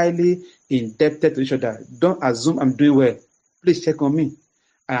are highly indebted to each other. Don't assume I'm doing well. Please check on me.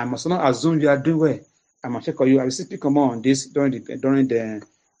 And I must not assume you are doing well. I must check on you. I will speak more on this during the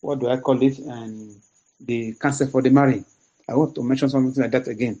what do I call it, and the counsel for the married. I want to mention something like that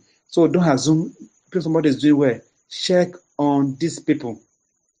again. So don't assume somebody is doing well. Check on these people.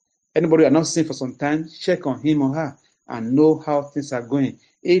 Anybody who are not seen for some time, check on him or her and know how things are going.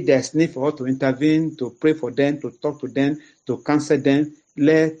 If there's need for us to intervene, to pray for them, to talk to them, to counsel them,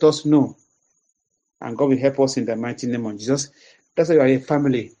 let us know. And God will help us in the mighty name of Jesus. That's why you are a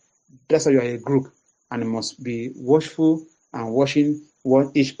family. That's why you are a group. And you must be watchful and watching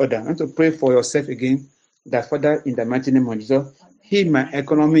each other. I want to pray for yourself again, that Father, in the mighty name of Jesus, heal my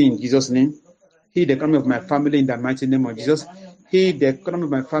economy in Jesus' name. Heal the economy of my family in the mighty name of Jesus. Heal the economy of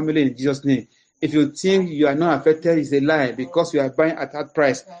my family in Jesus' name. If you think you are not affected, it's a lie, because you are buying at that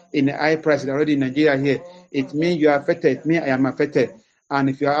price, in a high price already in Nigeria here. It means you are affected. It means I am affected. And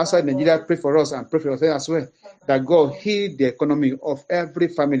if you are outside Nigeria, pray for us and pray for yourself as well, that God heal the economy of every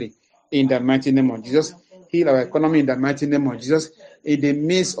family in the mighty name of Jesus. Heal our economy in the mighty name of Jesus. In the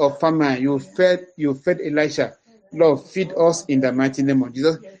midst of famine, you fed Elisha. Lord, feed us in the mighty name of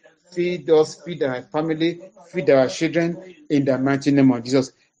Jesus. Feed us, feed our family, feed our children in the mighty name of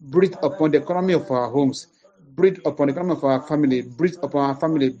Jesus. Breathe upon the economy of our homes. Breathe upon the economy of our family. Breathe upon our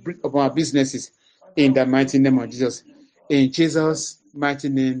family. Breathe upon our businesses in the mighty name of Jesus. In Jesus' mighty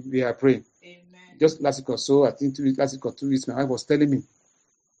name, we are praying. Just last week or so, I think 2 weeks, my wife was telling me,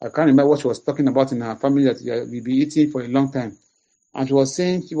 I can't remember what she was talking about in our family that we'll be eating for a long time. And she was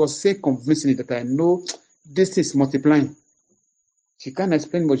saying convincingly that I know this is multiplying. She can't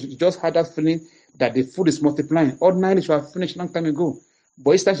explain, but she just had that feeling that the food is multiplying. Ordinarily, she had finished a long time ago.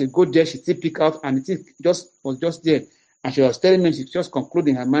 But each time she go there, she still pick out, and it was just there. And she was telling me, she just concluded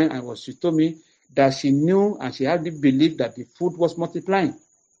in her mind, and she told me that she knew and she had the belief that the food was multiplying.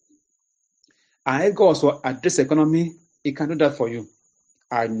 And if God also address the economy, He can do that for you.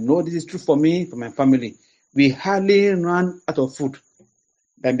 I know this is true for me, for my family. We hardly run out of food.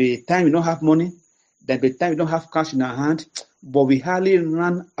 There may be time we don't have money. There may be time we don't have cash in our hand. But we hardly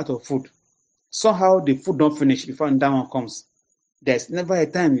run out of food. Somehow the food don't finish before that one comes. There's never a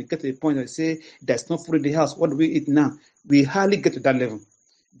time you get to a point where you say, there's no food in the house. What do we eat now? We hardly get to that level.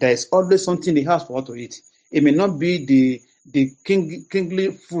 There's always something in the house for us to eat. It may not be the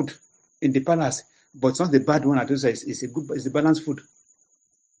kingly food in the palace, but it's not the bad one. It's a balanced food.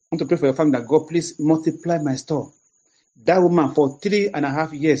 I want to pray for your family that God, please multiply my store. That woman for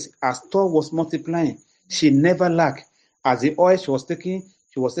 3.5 years, her store was multiplying. She never lacked. As the oil she was taking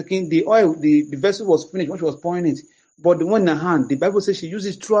the oil, the vessel was finished when she was pouring it. But the one in her hand, the Bible says she used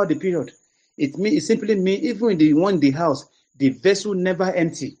it throughout the period. It simply means even in the one in the house, the vessel never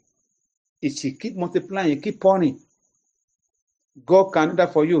empty. She keep multiplying, keep pouring. God can do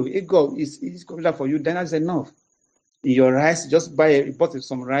that for you. If God is going to do that for you, then that's enough. In your rice, just bought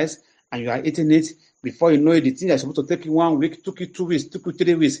some rice and you are eating it. Before you know it, the thing that's supposed to take you 1 week, took you 2 weeks, took you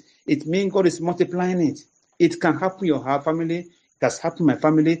 3 weeks. It means God is multiplying it. It can happen in your family. It has happened in my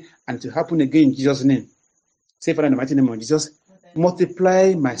family, and it will happen again in Jesus' name. Say, Father, in the mighty name of Jesus,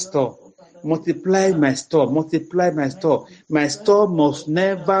 multiply my store. Multiply my store. Multiply my store. My store must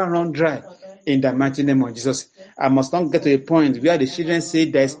never run dry. In the mighty name of Jesus. I must not get to a point where the children say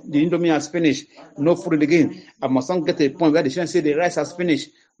the indomie has finished, no food again. I must not get to a point where the children say the rice has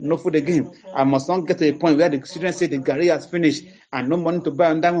finished, no food again. I must not get to a point where the children say the garri has finished and no money to buy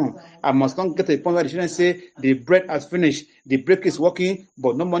on that one. I must not get to a point where the children say the bread has finished, the break is working,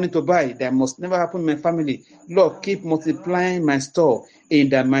 but no money to buy. That must never happen in my family. Lord, keep multiplying my store in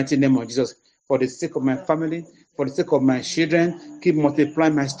the mighty name of Jesus. For the sake of my family, for the sake of my children, keep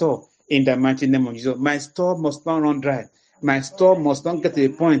multiplying my store. In the mighty name of Jesus. My store must not run dry. My store must not get to a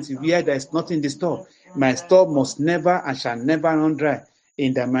point where there is nothing in the store. My store must never and shall never run dry.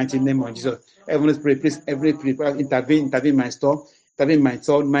 In the mighty name of Jesus. Heavenly Spirit, please, every people intervene in my store. Intervene in my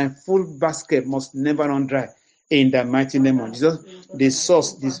store. My full basket must never run dry. In the mighty name of Jesus. The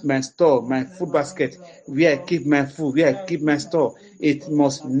source, this my store, my food basket, where I keep my food, where I keep my store, it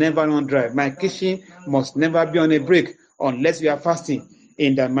must never run dry. My kitchen must never be on a break unless we are fasting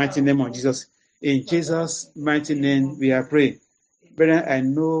in the mighty name of Jesus. In Jesus' mighty name, we are praying. Brethren, I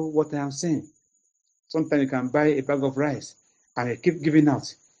know what I am saying. Sometimes you can buy a bag of rice and we keep giving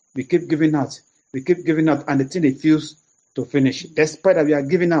out. We keep giving out. We keep giving out, and the thing refuses to finish. Despite that we are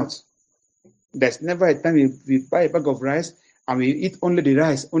giving out, there's never a time we buy a bag of rice and we eat only the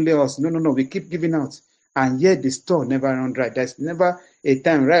rice, only us. No. We keep giving out. And yet the store never run dry. There's never a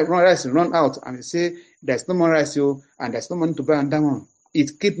time rice run out and we say there's no more rice, and there's no money to buy another one.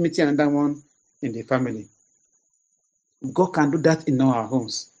 It keeps meeting another one in the family. God can do that in our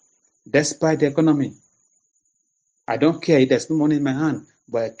homes, despite the economy. I don't care if there's no money in my hand,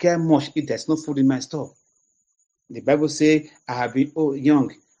 but I care much if there's no food in my store. The Bible says, I have been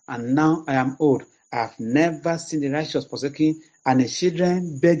young, and now I am old. I have never seen the righteous forsaken and the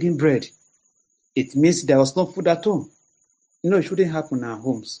children begging bread. It means there was no food at home. It shouldn't happen in our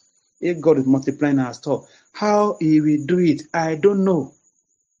homes. If God is multiplying our store, how He will do it, I don't know.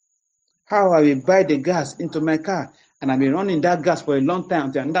 How I will buy the gas into my car, and I've been running that gas for a long time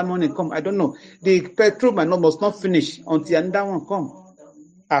until another money come. I don't know. The petrol must not finish until another one come.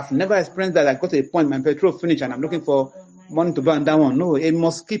 I've never experienced that. I got to a point my petrol finished and I'm looking for money to buy another one. No, it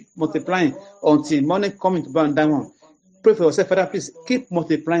must keep multiplying until money coming to buy another one. Pray for yourself, Father, please keep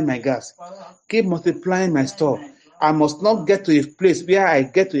multiplying my gas. Keep multiplying my store. I must not get to a place where I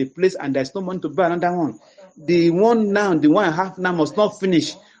get to a place and there's no money to buy another one. The one I have now must not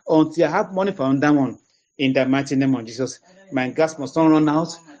finish until I have money for another one. In the mighty name of Jesus, my gas must not run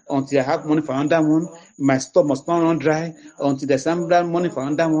out until I have money for another one. My store must not run dry until there's another money for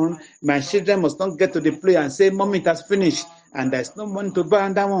another one. My children must not get to the place and say, Mommy, it has finished, and there's no money to buy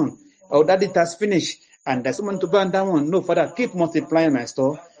another one. Or Daddy, it has finished, and there's no money to buy another one. No, Father, keep multiplying my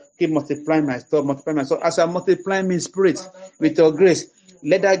store. Keep multiplying my store, multiplying my store. As I multiply my spirit with your grace,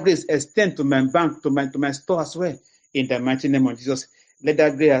 let that grace extend to my bank, to my store as well. In the mighty name of Jesus. Let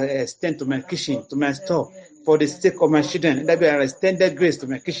that grace extend to my kitchen, to my store, for the sake of my children. Let there be extended grace to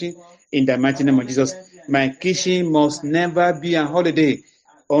my kitchen in the mighty name of Jesus. My kitchen must never be a holiday.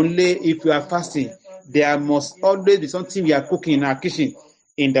 Only if you are fasting, there must always be something we are cooking in our kitchen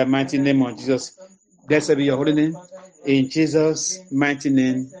in the mighty name of Jesus. Blessed be your holy name. In Jesus' mighty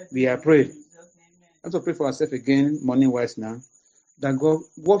name, we are praying. I want to pray for ourselves again, morning-wise now, that God,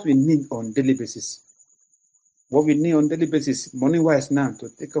 what we need on daily basis. What we need on daily basis, morning-wise now, to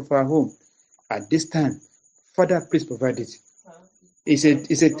take off our home at this time, Father, please provide it. It's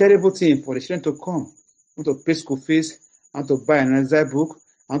a terrible thing for the children to come. I want to pay school fees, I want to buy another book,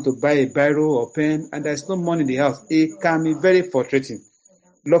 I want to buy a biro or pen, and there's no money in the house. It can be very frustrating.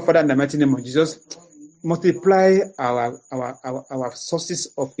 Lord, Father, in the mighty name of Jesus, multiply our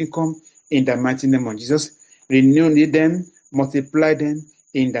sources of income in the mighty name of Jesus. Renew them, multiply them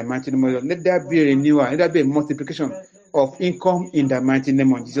in the mighty name of Jesus. Let there be a renewal, let there be a multiplication of income in the mighty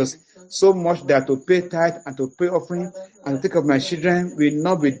name of Jesus. So much that to pay tithe and to pay offering and to take care of my children will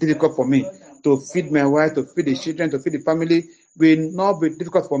not be difficult for me. To feed my wife, to feed the children, to feed the family will not be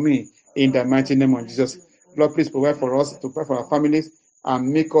difficult for me in the mighty name of Jesus. Lord, please provide for us, to provide for our families,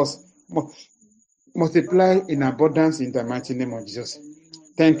 and make us multiply in abundance in the mighty name of Jesus.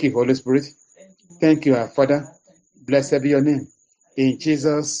 Thank you, Holy Spirit. Thank you, our Father. Blessed be your name. In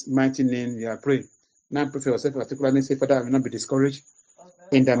Jesus' mighty name, we are praying. Now pray for yourself, particularly say, Father, I will not be discouraged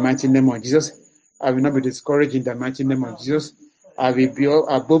in the mighty name of Jesus. I will not be discouraged in the mighty name of Jesus. I will be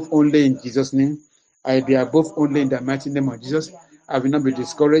above only in Jesus' name. I will be above only in the mighty name of Jesus. I will not be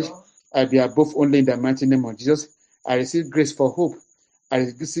discouraged. I will be above only in the mighty name of Jesus. I receive grace for hope. I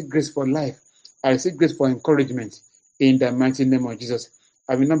receive grace for life. I receive grace for encouragement in the mighty name of Jesus.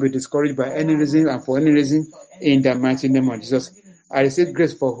 I will not be discouraged by any reason and for any reason in the mighty name of Jesus. I receive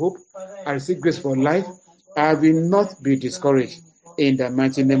grace for hope. I receive grace for life. I will not be discouraged in the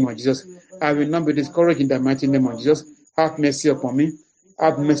mighty name of Jesus. I will not be discouraged in the mighty name of Jesus. Have mercy upon me.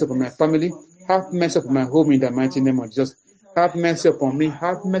 Have mercy upon my family. Have mercy upon my home in the mighty name of Jesus. Have mercy upon me.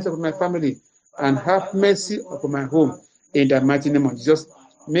 Have mercy upon my family. And have mercy upon my home in the mighty name of Jesus.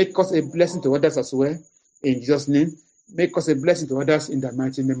 Make us a blessing to others as well in Jesus' name. Make us a blessing to others in the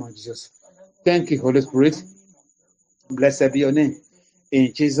mighty name of Jesus. Thank you, Holy Spirit. Blessed be your name.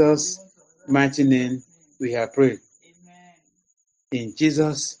 In Jesus' mighty name, we have prayed. In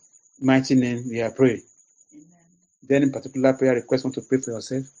Jesus' mighty name, we have prayed. Then in particular prayer request, want to pray for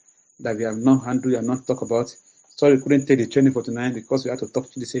yourself that we have not handled and not talked about. Sorry, we couldn't take the training for tonight because we had to talk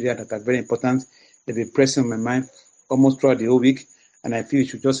to this area that are very important. They've been pressing on my mind almost throughout the whole week, and I feel you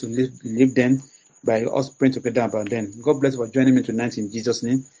should just leave them by us praying together about them. God bless you for joining me tonight in Jesus'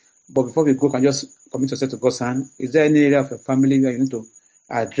 name. But before we go, can you just commit yourself to God's hand? Is there any area of your family where you need to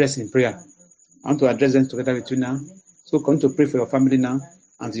address in prayer? I want to address them together with you now. So come to pray for your family now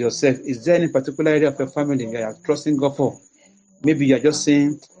and to yourself. Is there any particular area of your family you are trusting God for? Maybe you are just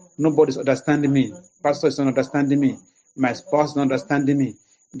saying, nobody's understanding me. Pastor is not understanding me. My spouse is not understanding me.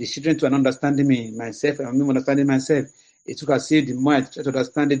 The children too are not understanding me. Myself, I'm not understanding myself. It took us the more I try to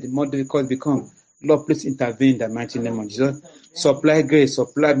understand it, the more difficult it becomes. Lord, please intervene in the mighty name of Jesus. Supply grace,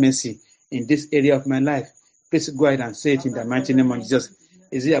 supply mercy in this area of my life. Please go ahead and say it in the mighty name of Jesus.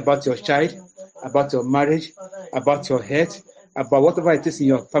 Is it about your child, about your marriage, about your health, about whatever it is in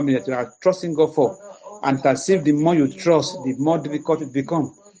your family that you are trusting God for? And as if the more you trust, the more difficult it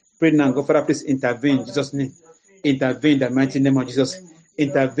becomes. Pray now, God, Father, please intervene in Jesus' name. Intervene in the mighty name of Jesus.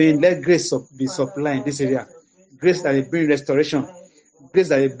 Intervene. Let grace be supplied in this area. Grace that will bring restoration. Grace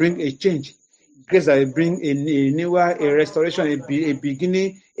that will bring a change. Grace that will bring a restoration, a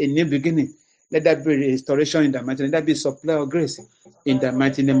beginning, a new beginning. Let that be restoration in the mighty name. Let that be supply of grace in the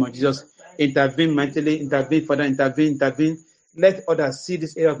mighty name of Jesus. Intervene mightily, intervene, Father, intervene. Let others see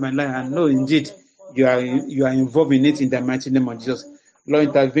this area of my life and know indeed you are involved in it in the mighty name of Jesus.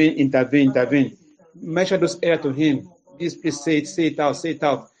 Lord, intervene. Mention those areas to him. Please say it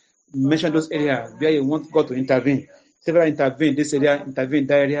out. Mention those areas where you want God to intervene. Several intervene this area, intervene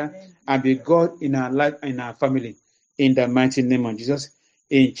that area, and be God in our life and in our family. In the mighty name of Jesus.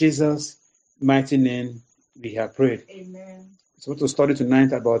 In Jesus' mighty name, we have prayed. Amen. So to study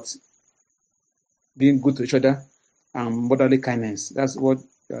tonight about being good to each other and brotherly kindness. That's what,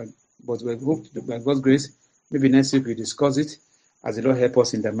 but we hope by God's grace, maybe next week we discuss it as the Lord help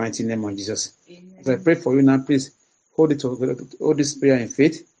us in the mighty name of Jesus. Amen. As I pray for you now, please hold this prayer in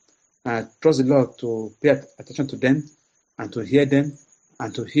faith and trust the Lord to pay attention to them and to hear them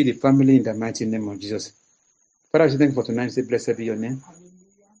and to heal the family in the mighty name of Jesus. Father, I thank you for tonight. Say, blessed be your name.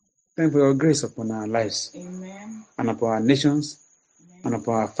 Thank you for your grace upon our lives. Amen. And upon our nations. Amen. And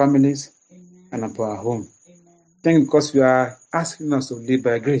upon our families. Amen. And upon our home. Amen. Thank you because you are asking us to live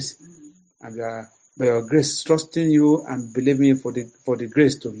by grace. And we are by your grace trusting you and believing you for the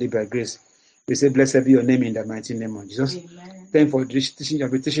grace to live by grace. We say, blessed be your name in the mighty name of Jesus. Amen. Thank you for teaching you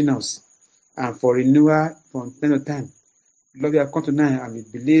have been teaching us and for renewal from time to time. Lord, we have come tonight and we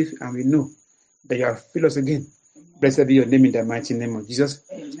believe and we know that you have filled us again. Blessed be your name in the mighty name of Jesus.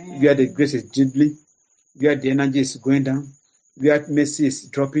 Amen. Where the grace is dribbling, where the energy is going down, where mercy is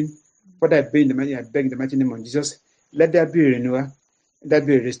dropping. Father, I beg in the mighty name of Jesus. Let there be a renewal, let there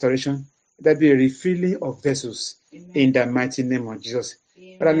be a restoration, let there be a refilling of vessels. Amen. In the mighty name of Jesus.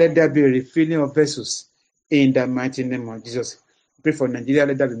 Amen. Father, let there be a refilling of vessels in the mighty name of Jesus. Pray for Nigeria,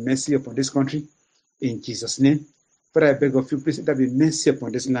 let there be mercy upon this country in Jesus' name. Father, I beg of you, please let there be mercy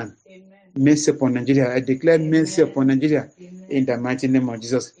upon this land. Amen. Mercy upon Nigeria. I declare mercy upon Nigeria. Amen. In the mighty name of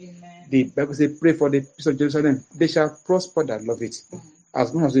Jesus. Amen. The Bible says, pray for the peace of Jerusalem. They shall prosper that love it.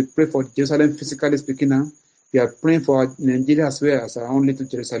 As much as we pray for Jerusalem, physically speaking now, we are praying for Nigeria as well as our own little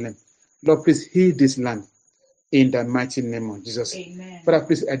Jerusalem. Lord, please heal this land in the mighty name of Jesus. Amen. Father,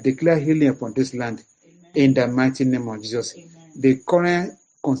 please, I declare healing upon this land. Amen. In the mighty name of Jesus. Amen. The current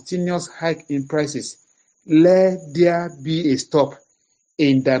continuous hike in prices, let there be a stop.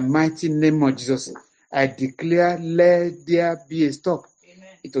 In the mighty name of Jesus, I declare, let there be a stop. Amen.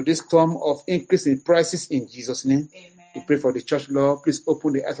 Into this storm of increase in prices in Jesus' name. Amen. We pray for the church, Lord. Please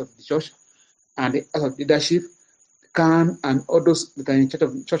open the eyes of the church and the eyes of leadership, and all those that are in charge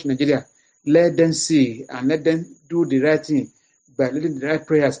of church in Nigeria. Let them see and let them do the right thing by leading the right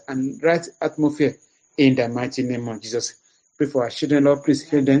prayers and right atmosphere in the mighty name of Jesus. Pray for our children, Lord. Please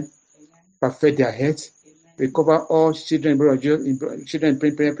heal them, perfect their health. We cover all children in prayer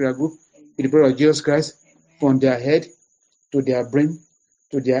group in the blood of Jesus Christ, from their head to their brain,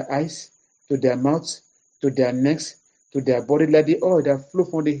 to their eyes, to their mouths, to their necks, to their body. Let the oil that flow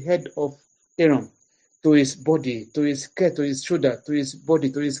from the head of Aaron to his body, to his skirt, to his shoulder, to his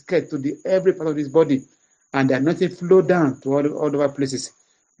body, to his skirt, to every part of his body, and the anointing flow down to all other places.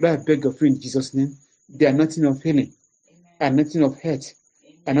 Lord, I beg of you in Jesus' name, the anointing of healing, anointing of health,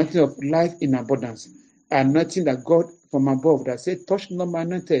 anointing of life in abundance. Anointing that God from above that said, touch not my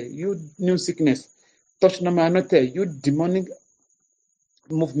anointed, you new sickness. Touch not my anointed, you demonic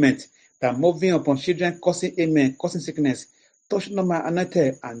movement that moving upon children, causing sickness. Touch not my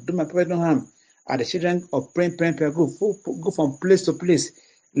anointed and do my prophet no harm. And the children of prayer group go from place to place.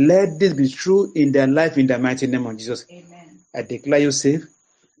 Let this be true in their life in the mighty name of Jesus. Amen. I declare you safe. Amen.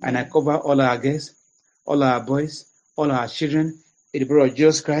 And I cover all our guests, all our boys, all our children in the blood of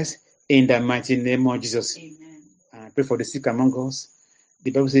Jesus Christ. In the mighty name of Jesus. Amen. And I pray for the sick among us.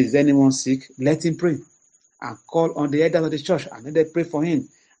 The Bible says, is anyone sick? Let him pray. And call on the elders of the church and let them pray for him.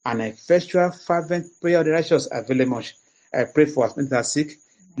 And effectual fervent prayer of the righteous avail much. I pray for us that are sick.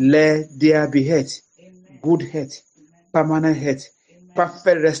 Let there be health, good health, permanent health,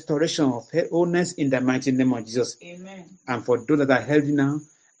 perfect restoration of wholeness in the mighty name of Jesus. Amen. And for those that are healthy now,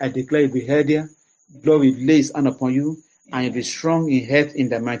 I declare you be healthier. God will lay his hand upon you, and you'll be strong in health in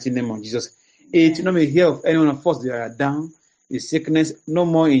the mighty name of Jesus. It will not be here of anyone of us that are down in sickness, no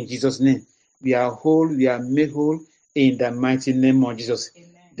more in Jesus' name. We are whole, we are made whole in the mighty name of Jesus.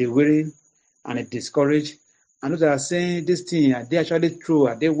 Amen. The weary and the discouraged, and those that are saying this thing, are they actually true?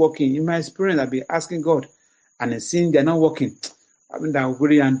 Are they working? In my experience, I've been asking God, and I'm seeing they're not working. I mean, they're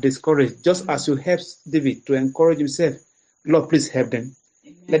weary and discouraged. Just as you helped David to encourage himself, Lord, please help them.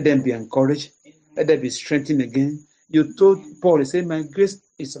 Amen. Let them be encouraged. Let them be strengthened again. You told Paul, he said, my grace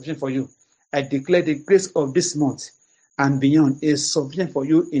is sufficient for you. I declare the grace of this month and beyond is sufficient for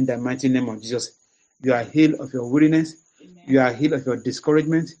you in the mighty name of Jesus. You are healed of your weariness. Amen. You are healed of your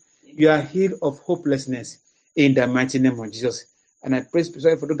discouragement. You are healed of hopelessness in the mighty name of Jesus. And I pray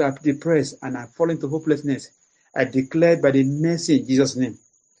specifically for those that are depressed and are falling to hopelessness. I declare by the mercy in Jesus' name,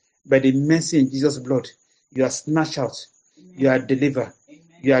 by the mercy in Jesus' blood, you are snatched out, you are delivered,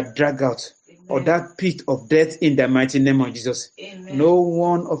 you are dragged out of that pit of death in the mighty name of Jesus. Amen. No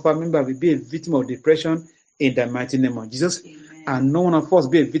one of our members will be a victim of depression in the mighty name of Jesus. Amen. And no one of us will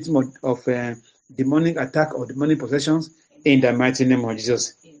be a victim of demonic attack or demonic possessions in the mighty name of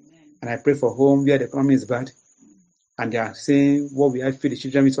Jesus. Amen. And I pray for home where the economy is bad, and they are saying what we have feed the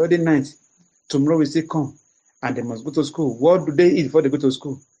children. It's already night. Tomorrow we say come, and they must go to school. What do they eat before they go to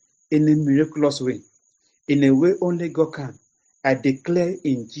school? In a miraculous way, in a way only God can. I declare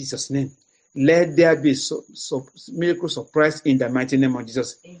in Jesus' name, let there be miracle surprise in the mighty name of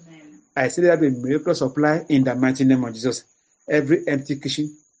Jesus. Amen. I say there be miracle supply in the mighty name of Jesus. Every empty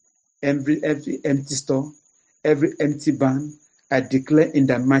kitchen, every empty store, every empty barn, I declare in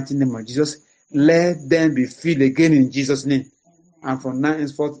the mighty name of Jesus, let them be filled again in Jesus' name. Amen. And from now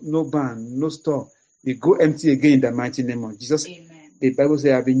henceforth, no barn, no store, we go empty again in the mighty name of Jesus. Amen. The Bible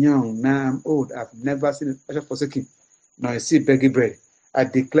says, I've been young, now I'm old, I've never seen a forsaken, nor I see begging bread. I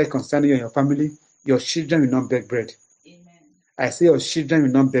declare concerning you and your family, your children will not beg bread. Amen. I say your children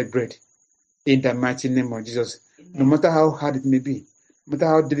will not beg bread in the mighty name of Jesus. Amen. No matter how hard it may be, no matter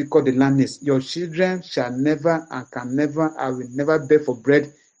how difficult the land is, your children shall never and can never, I will never beg for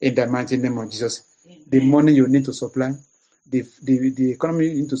bread in the mighty name of Jesus. Amen. The money you need to supply, the economy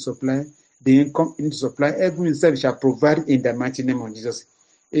you need to supply, the income you need to supply, everyone himself shall provide in the mighty name of Jesus.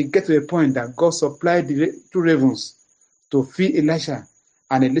 It gets to a point that God supplied the two ravens to feed Elisha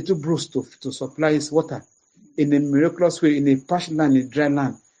and a little bruise to supply his water in a miraculous way, in a parched land, in a dry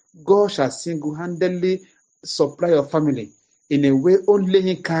land. God shall single-handedly supply your family in a way only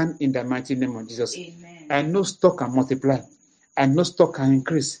He can in the mighty name of Jesus. Amen. I know stock can multiply. I know stock can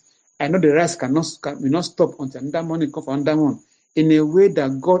increase. I know the rice will not stop until another money comes for another one in a way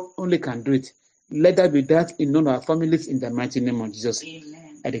that God only can do it. Let that be that in all our families in the mighty name of Jesus.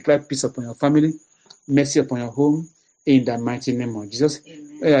 Amen. I declare peace upon your family, mercy upon your home in the mighty name of Jesus.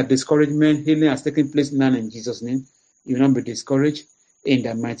 Amen. Discouragement, healing has taken place now in Jesus' name. You will not be discouraged in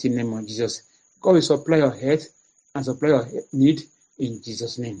the mighty name of Jesus. God will supply your health and supply your need in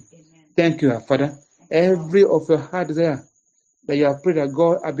Jesus' name. Amen. Thank you, our Father. Every of your heart desire that you have prayed that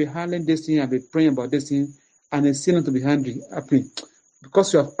God, I'll be handling this thing, I'll be praying about this thing, and it's still not to be happening.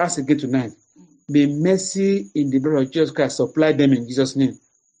 Because you have asked again tonight, may mercy in the blood of Jesus Christ supply them in Jesus' name.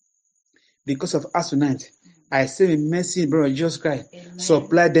 Because of us tonight, I say in mercy in the blood of Jesus Christ, Amen.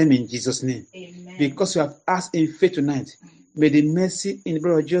 supply them in Jesus' name. Amen. Because you have asked in faith tonight, may the mercy in the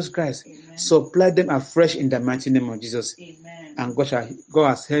blood of Jesus Christ Amen. supply them afresh in the mighty name of Jesus. Amen. And God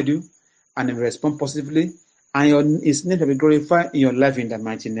has heard you and will respond positively, and His name shall be glorified in your life in the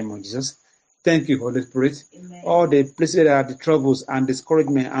mighty name of Jesus. Thank you, Holy Spirit. Amen. All the places that are the troubles and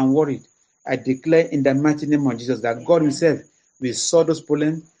discouragement and worried, I declare in the mighty name of Jesus that God Himself will solve those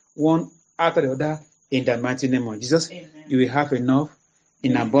problems one after the other in the mighty name of Jesus. Amen. You will have enough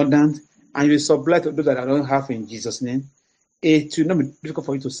in abundance, and you will supply to those that I don't have in Jesus' name. It will not be difficult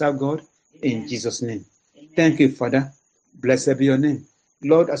for you to serve God in Jesus' name. Amen. Thank you, Father. Blessed be your name.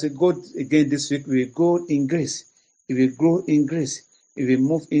 Lord, as we go again this week, we will go in grace. We will grow in grace. We will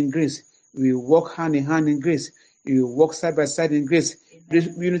move in grace. We will walk hand in hand in grace. We will walk side by side in grace.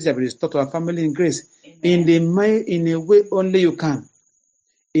 Unity will be restored to our family in grace. Amen. In a way only you can.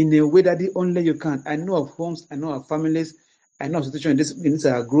 In a way that only you can. I know of homes, I know of families, I know of situations in this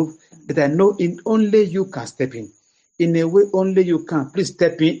group that I know in only you can step in. In a way only you can. Please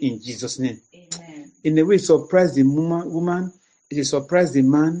step in Jesus' name. Amen. In a way, surprise the woman, it is surprise the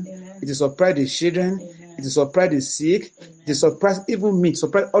man, Amen. it is surprise the children, Amen. it is surprise the sick, Amen. it is surprise even me,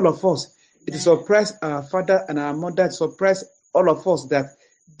 surprise all of us. It is Amen. surprise our father and our mother, surprise all of us that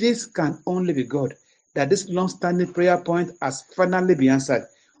this can only be God. that this long-standing prayer point has finally been answered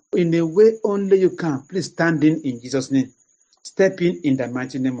in a way only you can. Please stand in Jesus' name. Step in the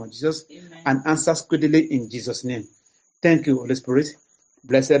mighty name of Jesus. Amen. And answer speedily in Jesus' name. Thank you, Holy Spirit.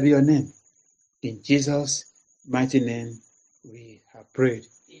 Blessed be your name. In Jesus' mighty name, we have prayed.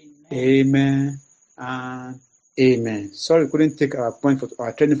 Amen, and amen. Sorry, we couldn't take our point for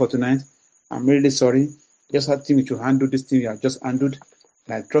our training for tonight. I'm really sorry. Just had things to handle this thing we have just handled.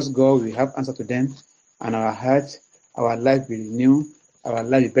 And I trust God we have answer to them, and our heart, our life will renew, our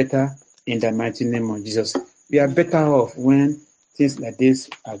life is better in the mighty name of Jesus. We are better off when things like this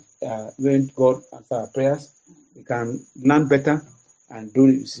when God answers our prayers. We can learn better and do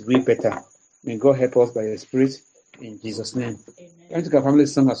His will better. May God help us by Your Spirit in Jesus' name. Let's take our family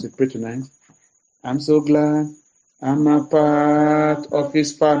song as we pray tonight. I'm so glad I'm a part of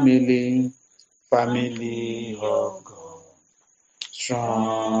His family of God,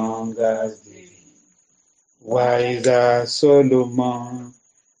 strong as David, wise as Solomon,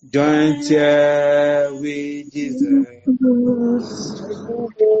 joint here with Jesus.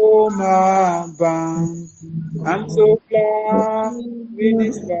 My band. I'm so glad with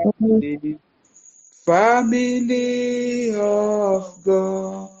this family of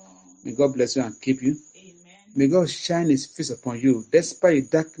God. May God bless you and keep you. Amen. May God shine His face upon you, despite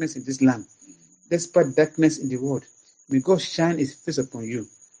darkness in this land, despite darkness in the world. May God shine His face upon you.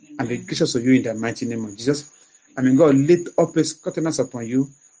 Amen. And be gracious to you in the mighty name of Jesus. And may God lift up His countenance upon you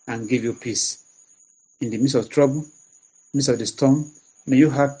and give you peace. In the midst of trouble, midst of the storm, may you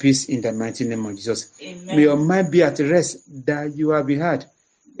have peace in the mighty name of Jesus. Amen. May your mind be at rest that you have been heard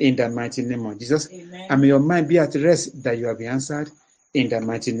in the mighty name of Jesus. Amen. And may your mind be at rest that you have been answered in the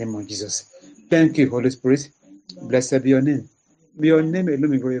mighty name of Jesus. Thank you, Holy Spirit. Blessed be your name. May your name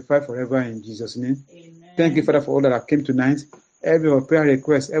alone be glorified forever in Jesus' name. Amen. Thank you, Father, for all that came tonight. Every prayer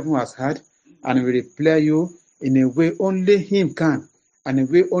request everyone has heard, and we reply you in a way only Him can, and a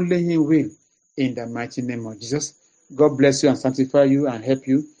way only Him will, in the mighty name of Jesus. God bless you and sanctify you and help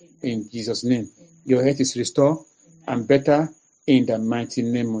you in Jesus' name. Your health is restored and better in the mighty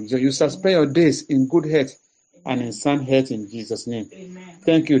name of Jesus. You shall spend your days in good health and in sound health in Jesus' name.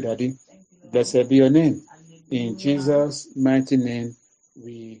 Thank you, Daddy. Blessed be your name. In Jesus' mighty name,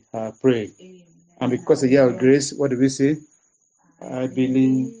 we have prayed. And because of the year of grace, what do we say? I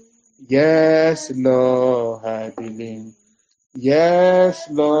believe. Yes, Lord, I believe. Yes,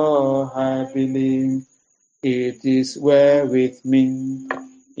 Lord, I believe. It is well with me.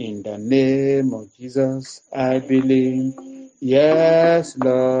 In the name of Jesus, I believe. Yes,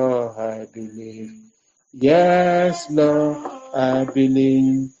 Lord, I believe. Yes, Lord, I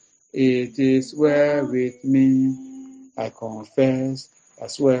believe. It is well with me. I confess, I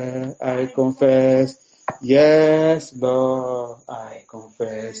swear, I confess. Yes, Lord, I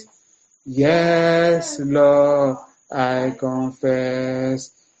confess. Yes, Lord, I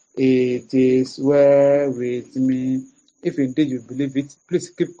confess. It is well with me. If indeed you believe it, please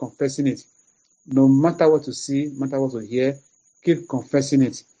keep confessing it. No matter what you see, no matter what you hear, keep confessing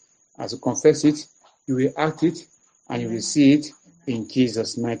it. As you confess it, you will act it and you will see it in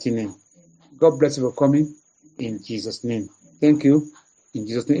Jesus' mighty name. God bless you for coming in Jesus' name. Thank you. In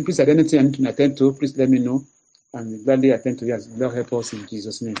Jesus' name. If please, anything I need to attend to, please let me know. And we'll gladly attend to you as God help us in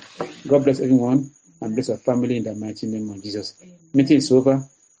Jesus' name. God bless everyone and bless our family in the mighty name of Jesus. Meeting is over.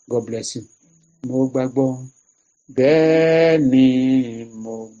 God bless you. Mo gbàgbọ́, bẹ́ẹ̀ ni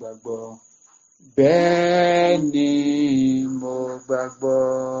mo gbàgbọ́, bẹ́ẹ̀ ni mo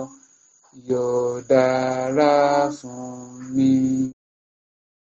gbàgbọ́, yóò dára fún mi.